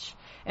much.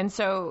 And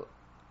so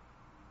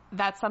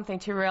that's something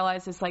to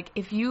realize is like,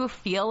 if you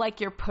feel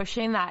like you're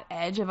pushing that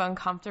edge of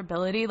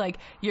uncomfortability, like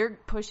you're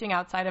pushing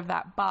outside of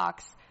that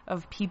box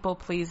of people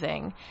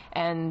pleasing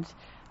and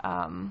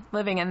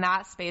living in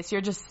that space,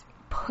 you're just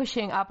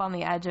pushing up on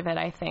the edge of it.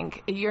 I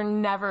think you're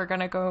never going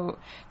to go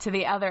to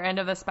the other end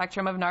of the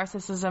spectrum of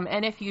narcissism.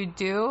 And if you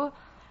do,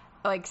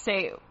 like,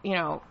 say, you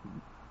know,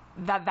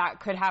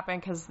 that could happen,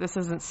 because this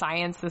isn't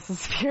science, this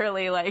is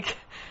purely like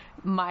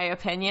my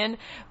opinion.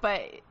 But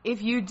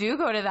if you do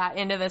go to that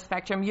end of the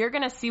spectrum, you're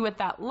going to see what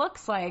that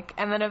looks like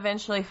and then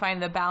eventually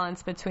find the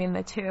balance between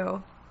the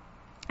two.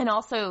 And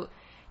also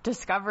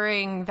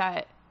discovering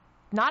that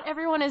not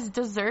everyone is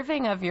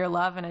deserving of your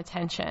love and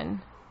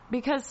attention,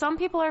 because some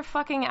people are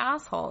fucking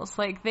assholes.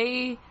 Like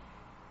they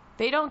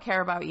don't care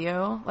about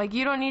you. Like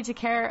you don't need to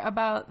care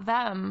about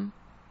them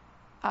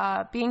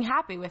being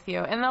happy with you.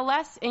 And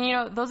you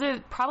know, those are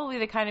probably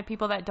the kind of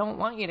people that don't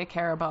want you to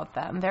care about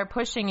them. They're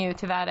pushing you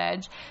to that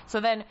edge.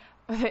 So then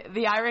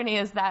the irony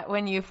is that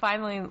when you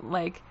finally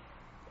like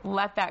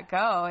let that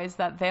go, is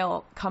that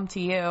they'll come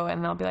to you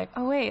and they'll be like,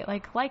 oh wait,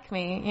 like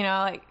me, you know,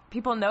 like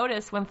people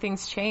notice when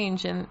things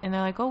change and they're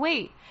like, oh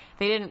wait,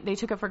 they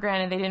took it for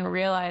granted. They didn't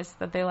realize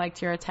that they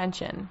liked your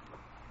attention.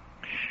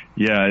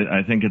 Yeah,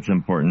 I think it's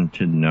important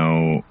to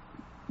know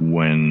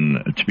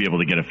to be able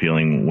to get a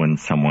feeling when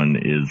someone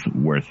is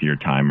worth your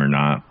time or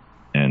not,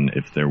 and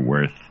if they're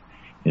worth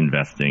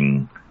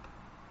investing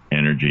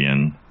energy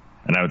in.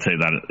 And I would say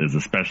that is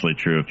especially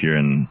true if you're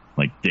in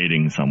like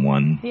dating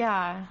someone.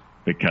 Yeah.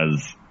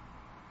 Because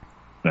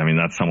I mean,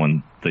 that's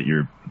someone that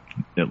you're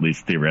at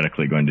least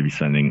theoretically going to be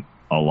spending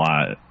a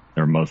lot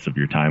or most of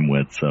your time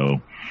with.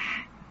 So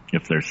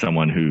if there's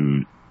someone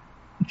who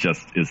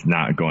just is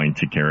not going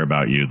to care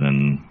about you,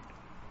 then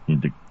you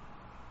need to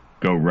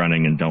go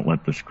running and don't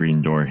let the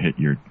screen door hit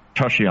your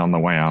tushy on the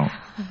way out.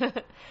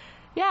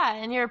 Yeah,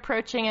 and you're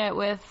approaching it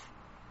with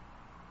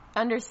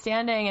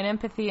understanding and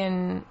empathy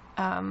and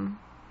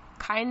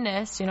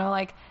kindness, you know,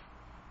 like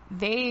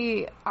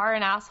they are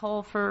an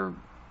asshole for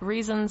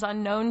reasons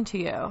unknown to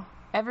you.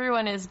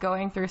 Everyone is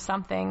going through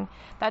something.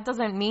 That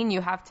doesn't mean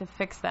you have to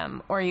fix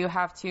them or you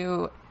have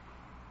to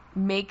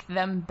make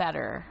them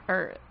better,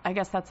 or I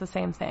guess that's the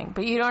same thing.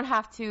 But you don't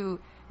have to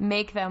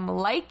make them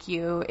like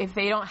you if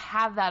they don't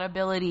have that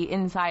ability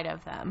inside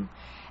of them.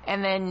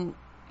 And then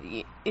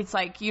it's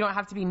like you don't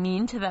have to be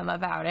mean to them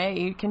about it.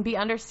 You can be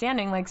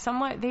understanding, like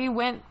somewhat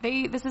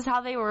this is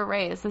how they were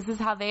raised. This is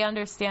how they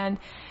understand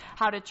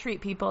how to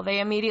treat people. They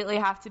immediately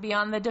have to be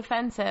on the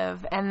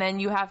defensive, and then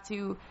you have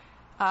to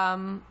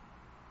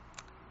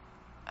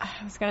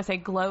I was going to say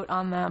gloat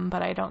on them,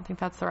 but I don't think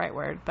that's the right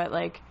word. But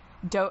like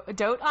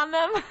dote on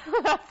them.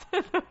 That's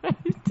the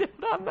right,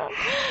 dote on them.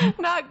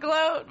 Not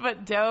gloat,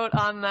 but dote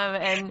on them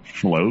and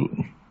float.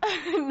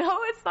 No,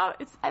 it's not.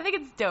 I think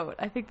it's dote.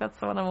 I think that's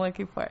the one I'm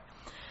looking for.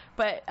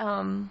 But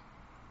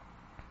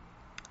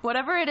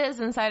whatever it is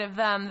inside of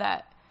them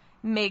that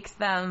makes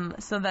them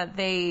so that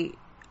they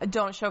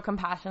don't show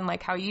compassion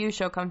like how you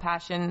show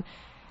compassion,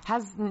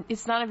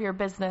 it's none of your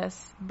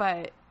business.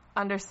 But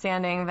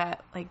understanding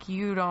that like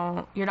you're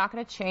not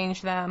going to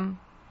change them.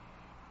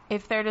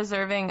 If they're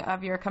deserving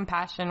of your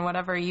compassion,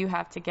 whatever you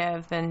have to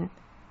give, then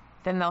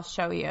they'll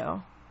show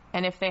you.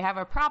 And if they have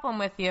a problem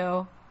with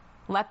you,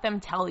 let them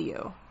tell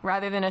you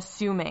rather than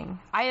assuming.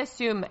 I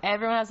assume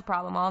everyone has a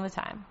problem all the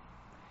time.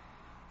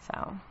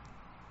 So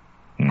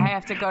I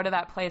have to go to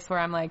that place where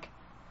I'm like,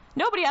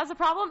 nobody has a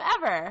problem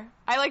ever.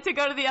 I like to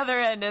go to the other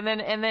end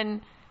and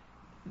then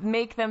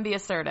make them be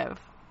assertive.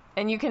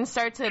 And you can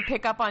start to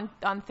pick up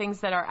on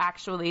things that are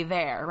actually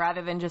there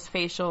rather than just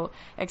facial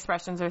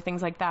expressions or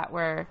things like that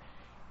where,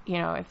 you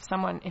know, if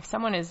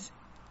someone is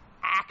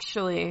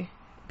actually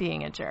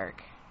being a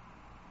jerk,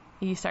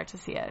 you start to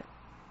see it.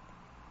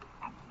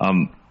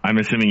 I'm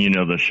assuming you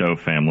know the show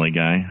Family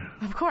Guy.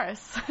 Of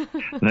course.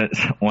 That's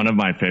one of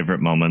my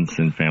favorite moments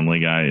in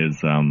Family Guy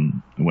is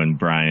when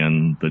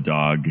Brian, the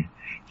dog,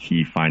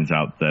 he finds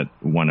out that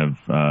one of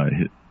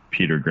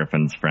Peter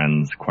Griffin's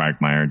friends,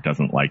 Quagmire,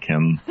 doesn't like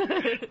him.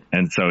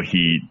 And so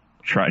he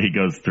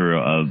goes through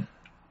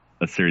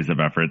a series of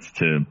efforts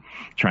to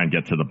try and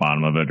get to the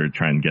bottom of it or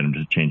try and get him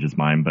to change his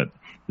mind, but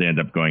they end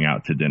up going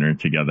out to dinner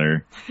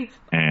together,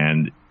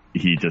 and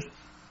he just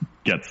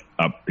gets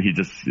up, he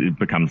just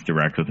becomes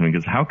direct with him. He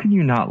goes, how can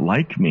you not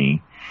like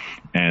me?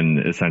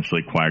 And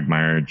essentially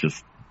Quagmire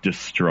just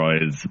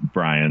destroys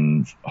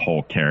Brian's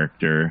whole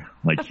character.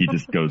 Like, he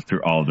just goes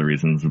through all the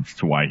reasons as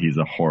to why he's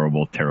a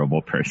horrible,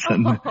 terrible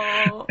person.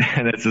 Oh.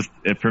 And it's just,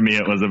 for me,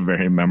 it was a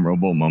very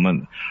memorable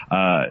moment.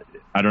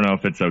 I don't know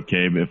if it's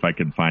okay, but if I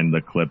could find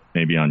the clip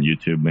maybe on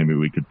YouTube, maybe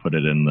we could put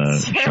it in the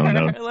show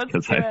notes.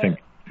 Because I think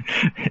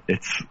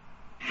it's,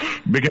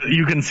 because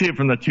you can see it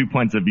from the 2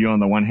 points of view. On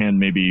the one hand,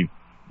 maybe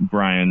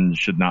Brian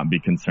should not be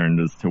concerned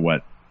as to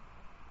what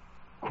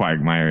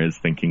Quagmire is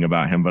thinking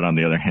about him, but on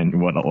the other hand,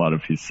 what a lot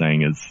of he's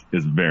saying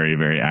is very,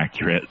 very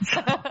accurate.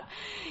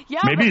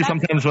 Yeah, maybe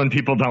sometimes when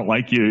people don't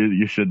like you,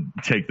 you should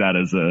take that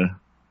as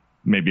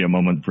maybe a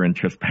moment for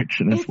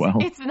introspection as well.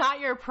 It's not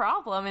your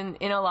problem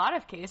in a lot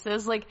of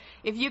cases. Like,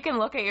 if you can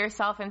look at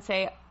yourself and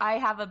say, I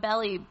have a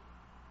belly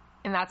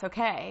and that's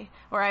okay,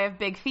 or I have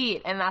big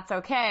feet and that's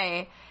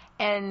okay,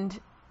 and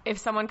if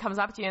someone comes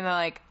up to you and they're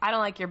like, I don't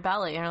like your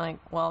belly, and you're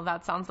like, well,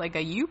 that sounds like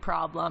a you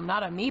problem,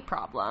 not a me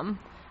problem.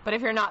 But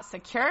if you're not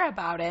secure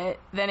about it,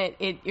 then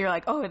you're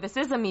like, oh, this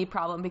is a me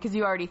problem, because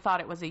you already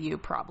thought it was a you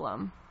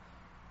problem.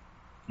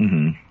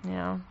 Mm-hmm. You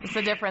know, it's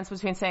the difference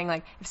between saying,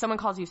 like, if someone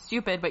calls you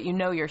stupid, but you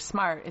know you're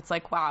smart, it's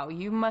like, wow,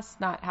 you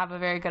must not have a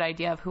very good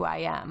idea of who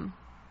I am.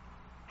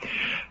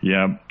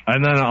 Yeah.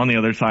 And then on the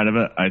other side of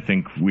it, I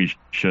think we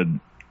should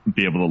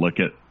be able to look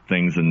at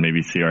things and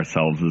maybe see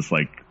ourselves as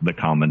like the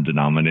common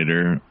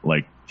denominator.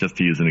 Like, just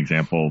to use an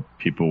example,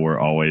 people were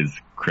always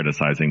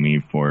criticizing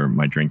me for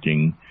my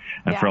drinking.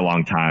 And for a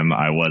long time,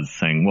 I was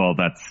saying, well,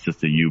 that's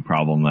just a you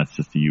problem. That's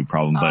just a you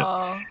problem.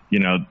 But, you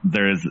know,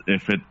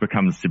 if it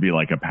becomes to be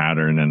like a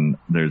pattern and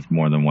there's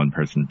more than one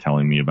person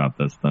telling me about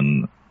this,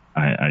 then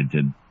I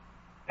did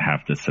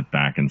have to sit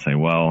back and say,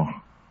 well,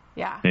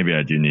 maybe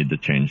I do need to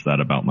change that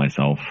about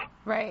myself.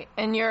 Right.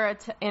 And you're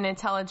an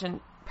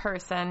intelligent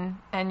person,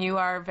 and you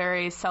are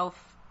very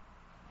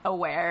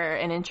self-aware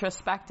and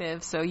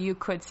introspective, so you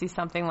could see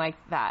something like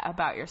that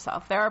about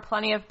yourself. There are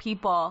plenty of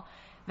people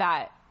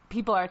that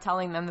people are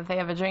telling them that they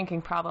have a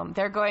drinking problem.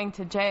 They're going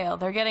to jail.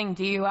 They're getting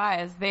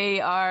DUIs. They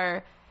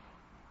are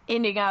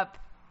ending up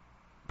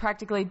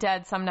practically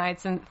dead some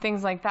nights and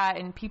things like that,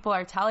 and people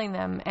are telling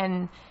them,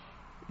 and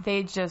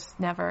they just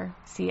never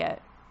see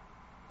it.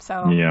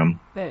 So yeah.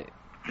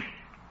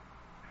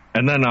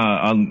 And then,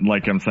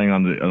 like I'm saying,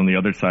 on the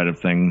other side of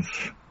things,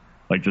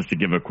 like, just to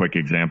give a quick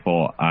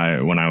example,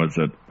 when I was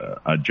at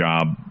a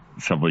job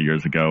several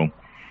years ago,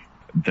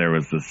 there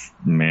was this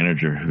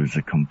manager who's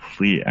a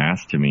complete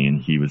ass to me, and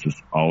he was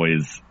just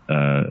always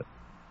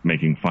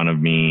making fun of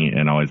me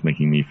and always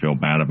making me feel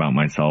bad about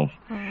myself.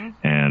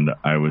 Mm-hmm. And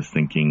I was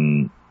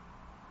thinking,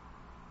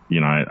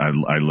 you know,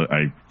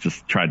 I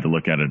just tried to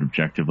look at it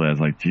objectively. I was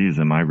like, geez,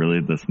 am I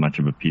really this much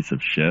of a piece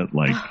of shit?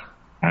 Like,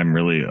 I'm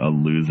really a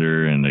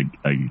loser and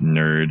a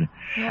nerd.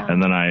 Yeah.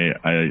 And then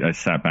I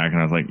sat back and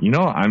I was like, you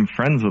know, I'm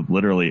friends with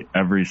literally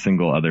every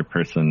single other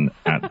person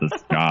at this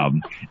job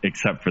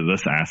except for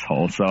this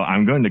asshole. So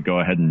I'm going to go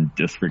ahead and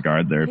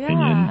disregard their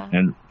opinion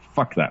and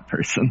fuck that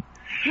person.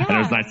 Yeah. And it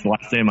was nice. The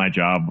last day of my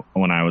job,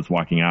 when I was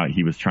walking out,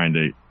 he was trying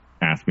to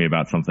ask me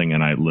about something,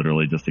 and I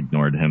literally just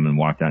ignored him and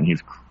walked out, and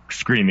he's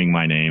screaming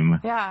my name.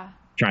 Yeah.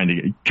 Trying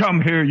to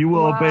come here, you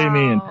will obey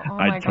me. And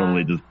I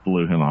totally just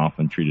blew him off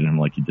and treated him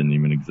like he didn't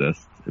even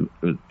exist.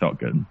 It felt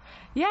good.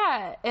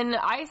 Yeah. And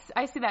I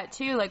see that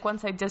too. Like,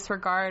 once I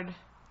disregard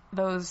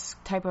those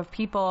type of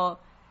people,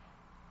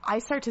 I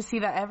start to see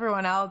that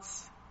everyone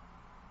else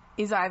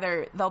is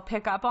either they'll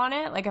pick up on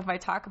it. Like, if I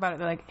talk about it,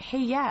 they're like, hey,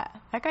 yeah,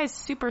 that guy's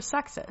super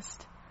sexist.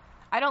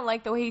 I don't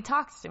like the way he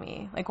talks to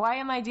me. Like, why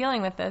am I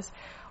dealing with this?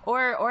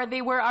 Or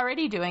they were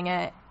already doing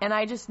it, and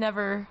I just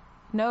never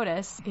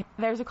notice.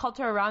 There's a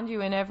culture around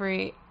you in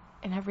every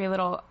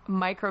little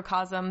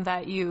microcosm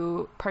that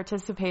you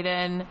participate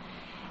in,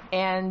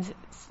 and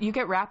you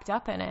get wrapped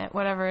up in it,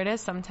 whatever it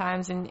is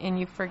sometimes, and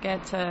you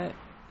forget to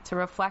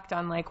reflect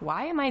on, like,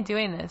 why am I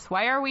doing this?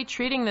 Why are we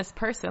treating this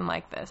person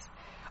like this?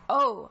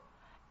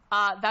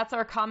 That's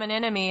our common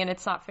enemy and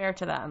it's not fair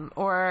to them.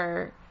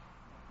 Or,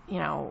 you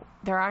know,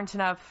 there aren't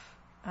enough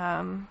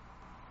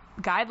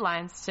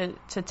guidelines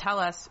to tell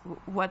us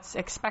what's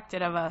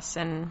expected of us,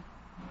 and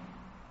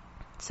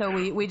so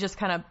we just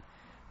kind of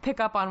pick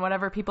up on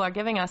whatever people are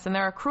giving us. And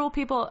there are cruel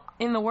people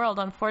in the world,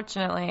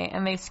 unfortunately,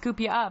 and they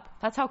scoop you up.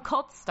 That's how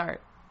cults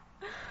start.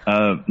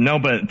 No,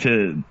 but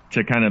to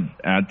kind of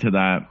add to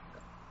that,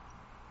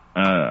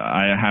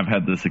 I have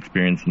had this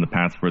experience in the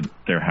past where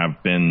there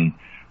have been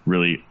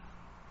really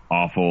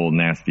awful,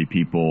 nasty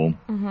people.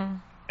 Mm-hmm.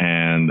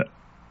 And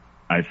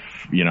I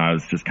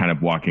was just kind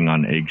of walking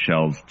on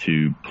eggshells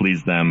to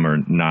please them or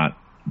not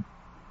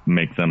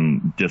make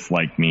them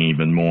dislike me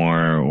even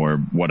more or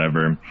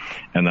whatever.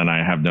 And then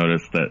I have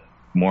noticed that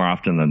more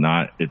often than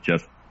not, it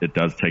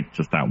does take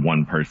just that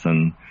one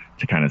person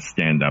to kind of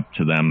stand up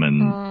to them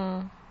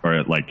and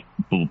or like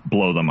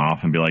blow them off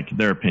and be like,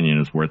 their opinion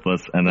is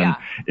worthless. And then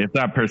if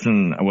that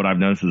person, what I've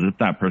noticed is if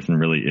that person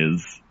really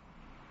is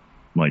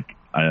like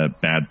a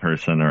bad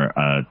person or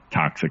a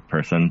toxic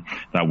person,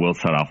 that will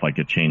set off like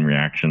a chain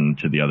reaction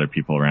to the other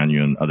people around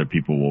you, and other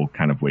people will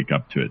kind of wake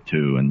up to it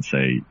too and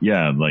say,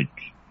 yeah, like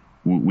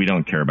we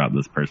don't care about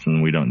this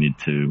person. We don't need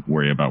to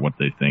worry about what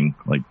they think.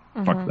 Like,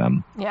 fuck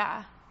them.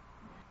 Yeah.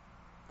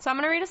 So I'm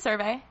going to read a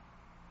survey.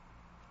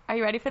 Are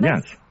you ready for this?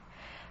 Yes.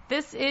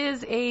 This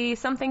is a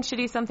something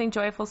shitty, something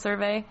joyful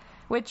survey,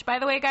 which, by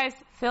the way, guys,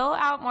 fill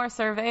out more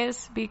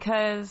surveys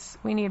because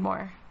we need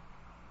more.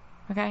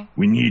 Okay?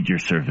 We need your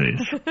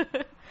surveys.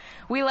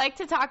 We like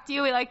to talk to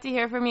you. We like to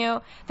hear from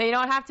you. They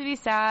don't have to be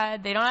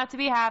sad. They don't have to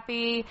be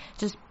happy.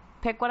 Just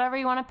pick whatever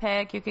you want to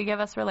pick. You could give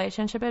us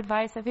relationship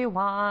advice if you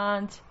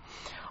want.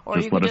 Or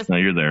just let us know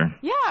you're there.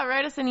 Yeah,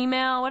 write us an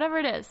email, whatever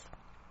it is.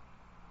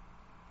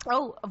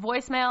 Oh, a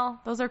voicemail.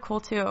 Those are cool,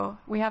 too.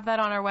 We have that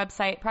on our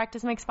website,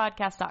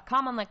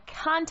 practicemakespodcast.com, on the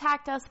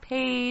Contact Us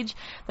page.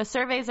 The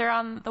surveys are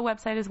on the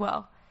website as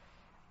well.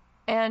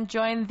 And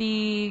join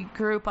the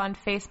group on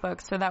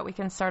Facebook so that we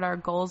can start our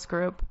goals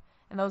group.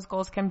 And those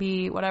goals can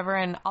be whatever,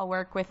 and I'll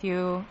work with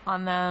you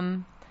on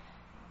them.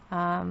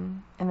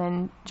 And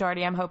then,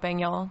 Jordy, I'm hoping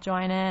you'll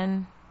join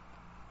in.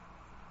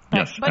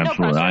 Yes, but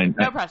absolutely.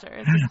 No pressure.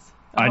 It's just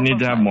I need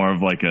to have more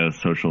of like a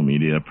social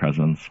media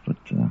presence, but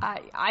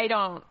I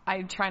don't.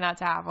 I try not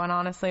to have one,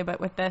 honestly, but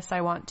with this,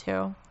 I want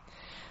to.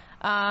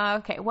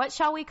 Okay, what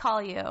shall we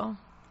call you?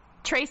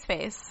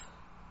 Traceface.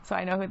 So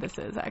I know who this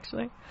is,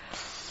 actually.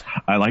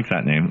 I like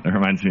that name. It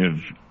reminds me of,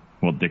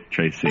 well, Dick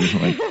Tracy,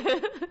 like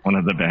one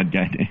of the bad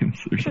guy names.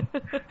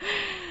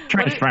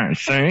 Traceface,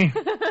 see?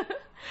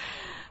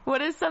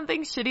 What is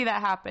something shitty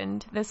that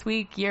happened this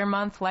week, year,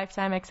 month,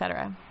 lifetime,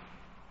 etc.?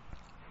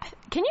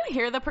 Can you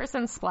hear the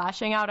person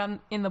splashing out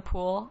in the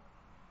pool?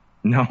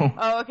 No.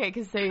 Oh, okay,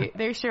 because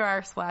they sure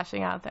are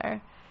splashing out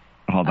there.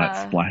 All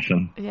that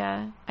splashing.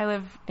 Yeah, I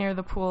live near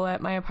the pool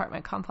at my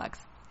apartment complex.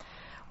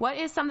 What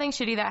is something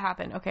shitty that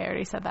happened? Okay, I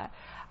already said that.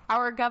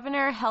 Our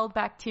governor held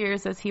back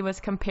tears as he was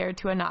compared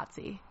to a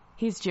Nazi.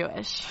 He's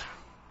Jewish.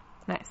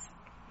 Nice.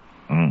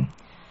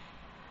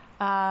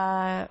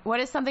 What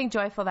is something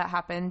joyful that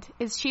happened?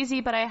 It's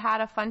cheesy, but I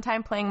had a fun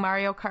time playing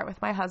Mario Kart with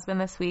my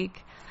husband this week.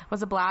 It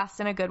was a blast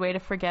and a good way to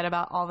forget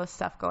about all the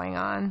stuff going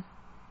on.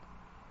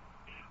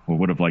 Well,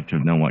 would have liked to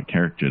have known what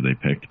character they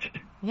picked.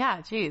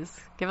 Yeah, geez.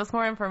 Give us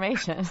more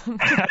information.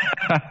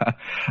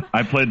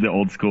 I played the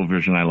old school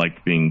version. I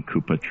liked being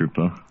Koopa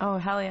Troopa. Oh,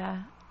 hell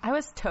yeah. I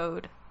was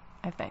Toad,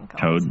 I think.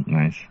 Toad?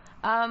 Nice.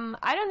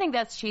 I don't think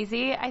that's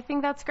cheesy. I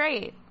think that's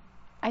great.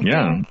 I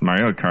think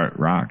Mario Kart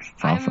rocks.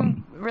 It's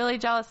awesome. I'm really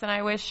jealous, and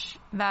I wish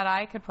that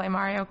I could play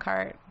Mario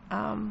Kart,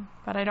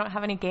 but I don't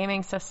have any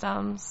gaming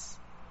systems.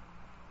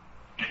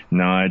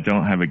 No, I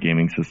don't have a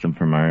gaming system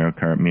for Mario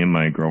Kart. Me and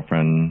my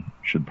girlfriend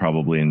should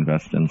probably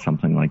invest in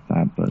something like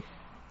that, but...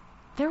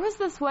 There was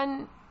this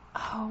one...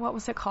 Oh, what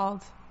was it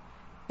called?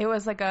 It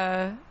was like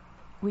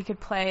we could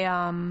play,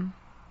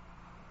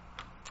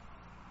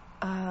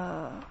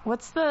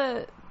 what's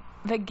the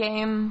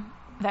game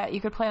that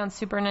you could play on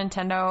Super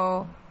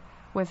Nintendo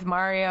with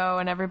Mario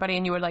and everybody,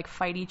 and you would, like,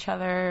 fight each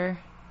other?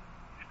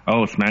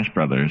 Oh, Smash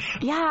Brothers.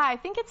 Yeah, I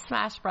think it's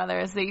Smash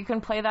Brothers, that you can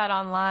play that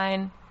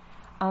online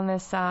on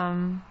this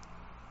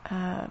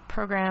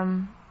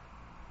program.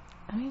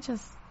 Let me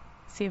just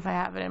see if I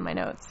have it in my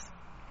notes.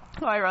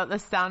 Oh, I wrote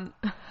this down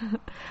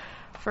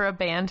for a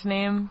band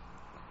name.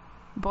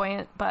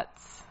 Buoyant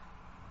Butts.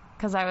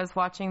 Because I was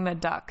watching the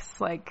ducks,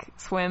 like,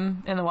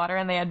 swim in the water,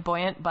 and they had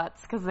buoyant butts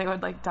because they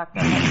would, like, duck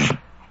their heads.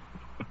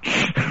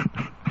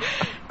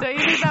 Don't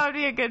you think that would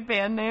be a good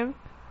band name?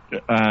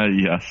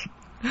 Yes.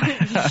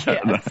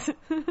 Yes.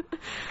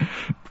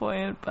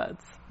 Buoyant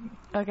Butts.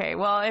 Okay,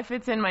 well, if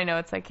it's in my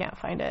notes, I can't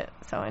find it.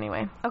 So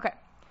anyway. Okay.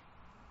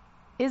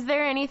 Is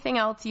there anything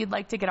else you'd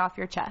like to get off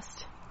your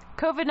chest?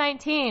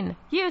 COVID-19,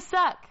 you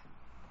suck.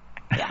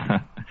 Yeah.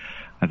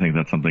 I think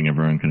that's something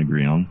everyone can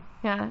agree on.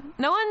 Yeah.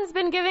 No one's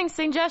been giving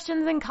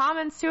suggestions and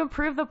comments to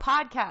improve the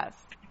podcast.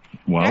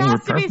 Well, there we're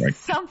has to perfect. be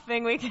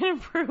something we can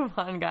improve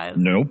on, guys.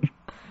 Nope.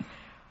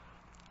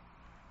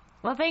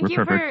 Well, thank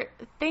you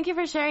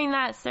for sharing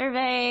that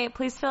survey.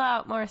 Please fill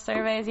out more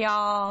surveys,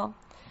 y'all.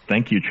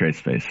 Thank you,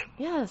 Traceface.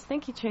 Yes,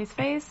 thank you,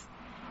 Traceface.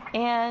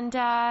 And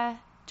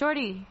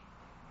Jordy,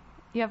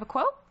 you have a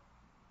quote?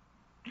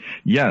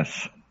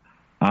 Yes.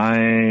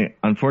 I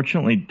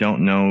unfortunately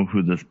don't know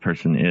who this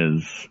person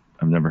is.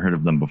 I've never heard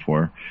of them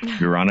before.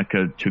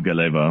 Veronica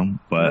Tugaleva,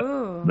 but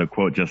Ooh. The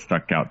quote just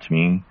stuck out to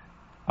me.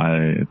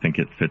 I think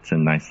it fits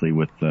in nicely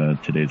with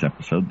today's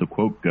episode. The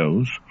quote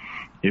goes,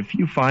 "If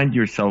you find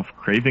yourself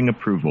craving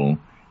approval,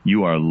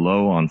 you are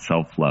low on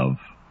self-love.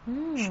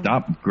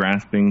 Stop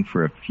grasping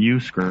for a few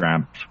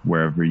scraps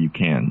wherever you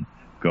can.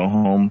 Go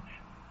home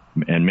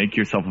and make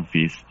yourself a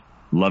feast.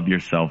 Love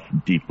yourself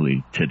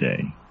deeply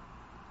today."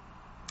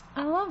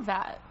 I love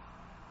that.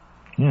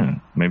 Yeah,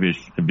 maybe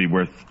it'd be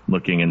worth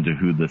looking into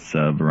who this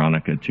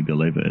Veronica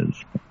Tugaleva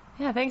is.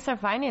 Yeah, thanks for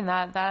finding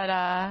that.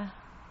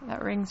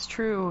 That rings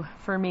true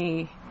for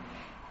me.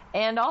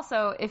 And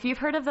also, if you've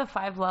heard of the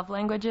 5 Love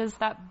Languages,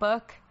 that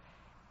book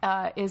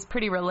is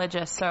pretty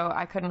religious, so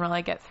I couldn't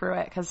really get through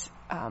it because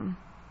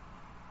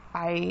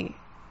I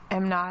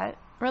am not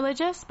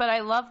religious, but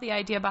I love the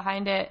idea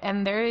behind it.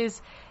 And there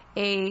is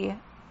a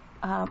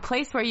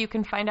place where you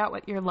can find out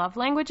what your love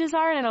languages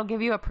are, and it'll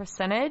give you a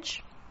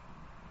percentage.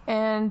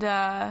 And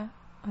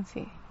let's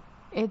see.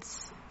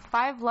 It's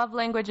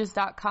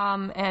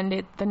 5lovelanguages.com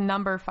and the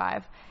number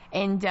 5.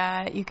 And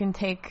you can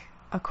take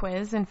a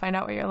quiz and find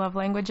out what your love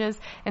language is.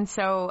 And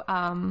so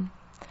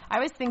I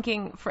was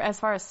thinking, for as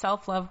far as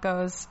self-love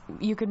goes,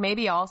 you could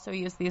maybe also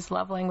use these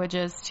love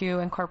languages to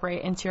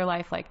incorporate into your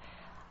life. Like,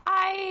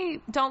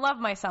 I don't love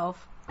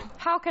myself.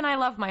 How can I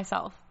love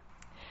myself?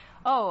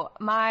 Oh,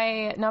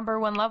 my number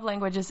 1 love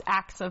language is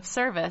acts of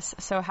service.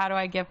 So how do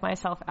I give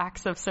myself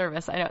acts of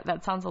service? I know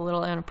that sounds a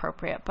little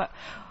inappropriate, but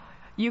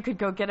you could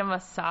go get a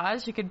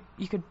massage. You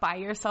could buy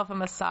yourself a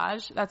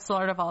massage. That's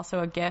sort of also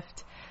a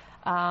gift.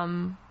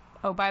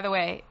 Oh, by the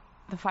way,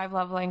 the 5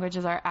 love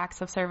languages are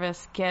acts of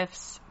service,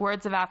 gifts,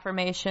 words of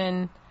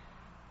affirmation,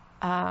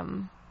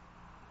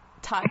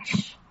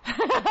 touch.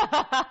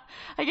 I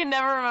can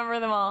never remember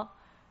them all.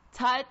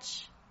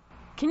 Touch.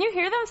 Can you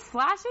hear them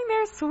splashing?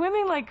 They're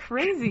swimming like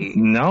crazy.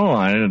 No,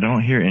 I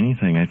don't hear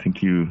anything. I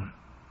think you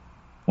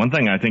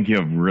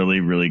have really,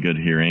 really good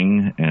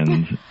hearing,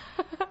 and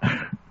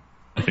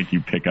I think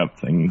you pick up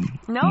things.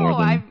 No,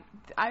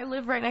 I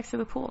live right next to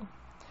the pool.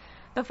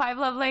 The 5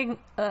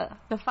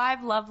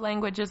 love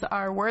languages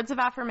are words of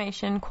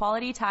affirmation,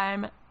 quality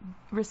time,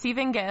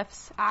 receiving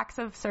gifts, acts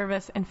of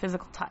service, and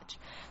physical touch.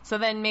 So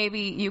then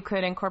maybe you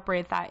could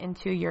incorporate that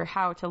into your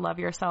how to love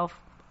yourself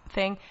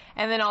thing.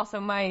 And then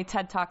also my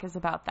TED Talk is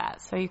about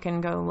that. So you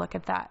can go look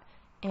at that.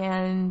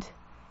 And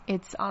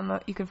it's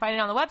you can find it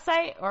on the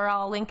website, or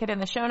I'll link it in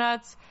the show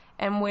notes,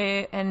 and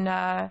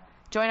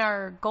join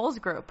our goals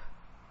group.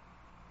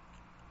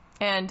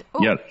 And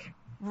yes.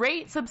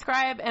 Rate,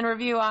 subscribe, and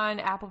review on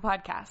Apple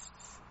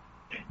Podcasts.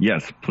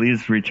 Yes,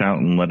 please reach out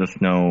and let us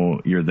know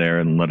you're there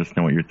and let us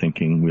know what you're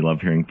thinking. We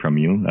love hearing from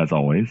you, as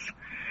always.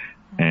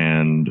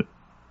 And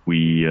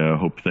we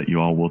hope that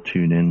you all will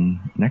tune in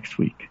next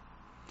week.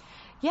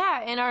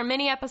 Yeah, in our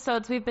mini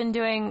episodes we've been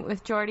doing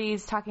with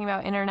Jordy's talking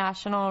about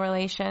international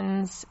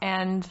relations,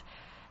 and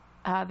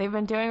they've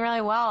been doing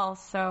really well.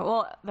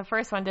 So, the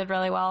first one did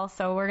really well,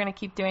 so we're going to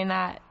keep doing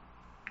that.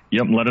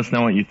 Yep, let us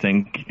know what you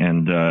think,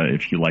 and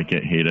if you like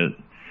it, hate it,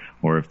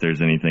 or if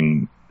there's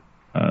anything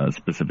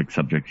specific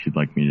subjects you'd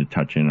like me to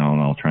touch in on,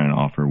 I'll try and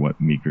offer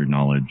what meager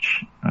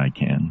knowledge I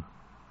can.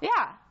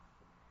 Yeah.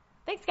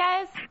 Thanks,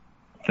 guys.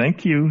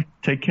 Thank you.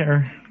 Take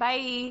care.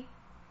 Bye.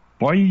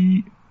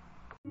 Bye.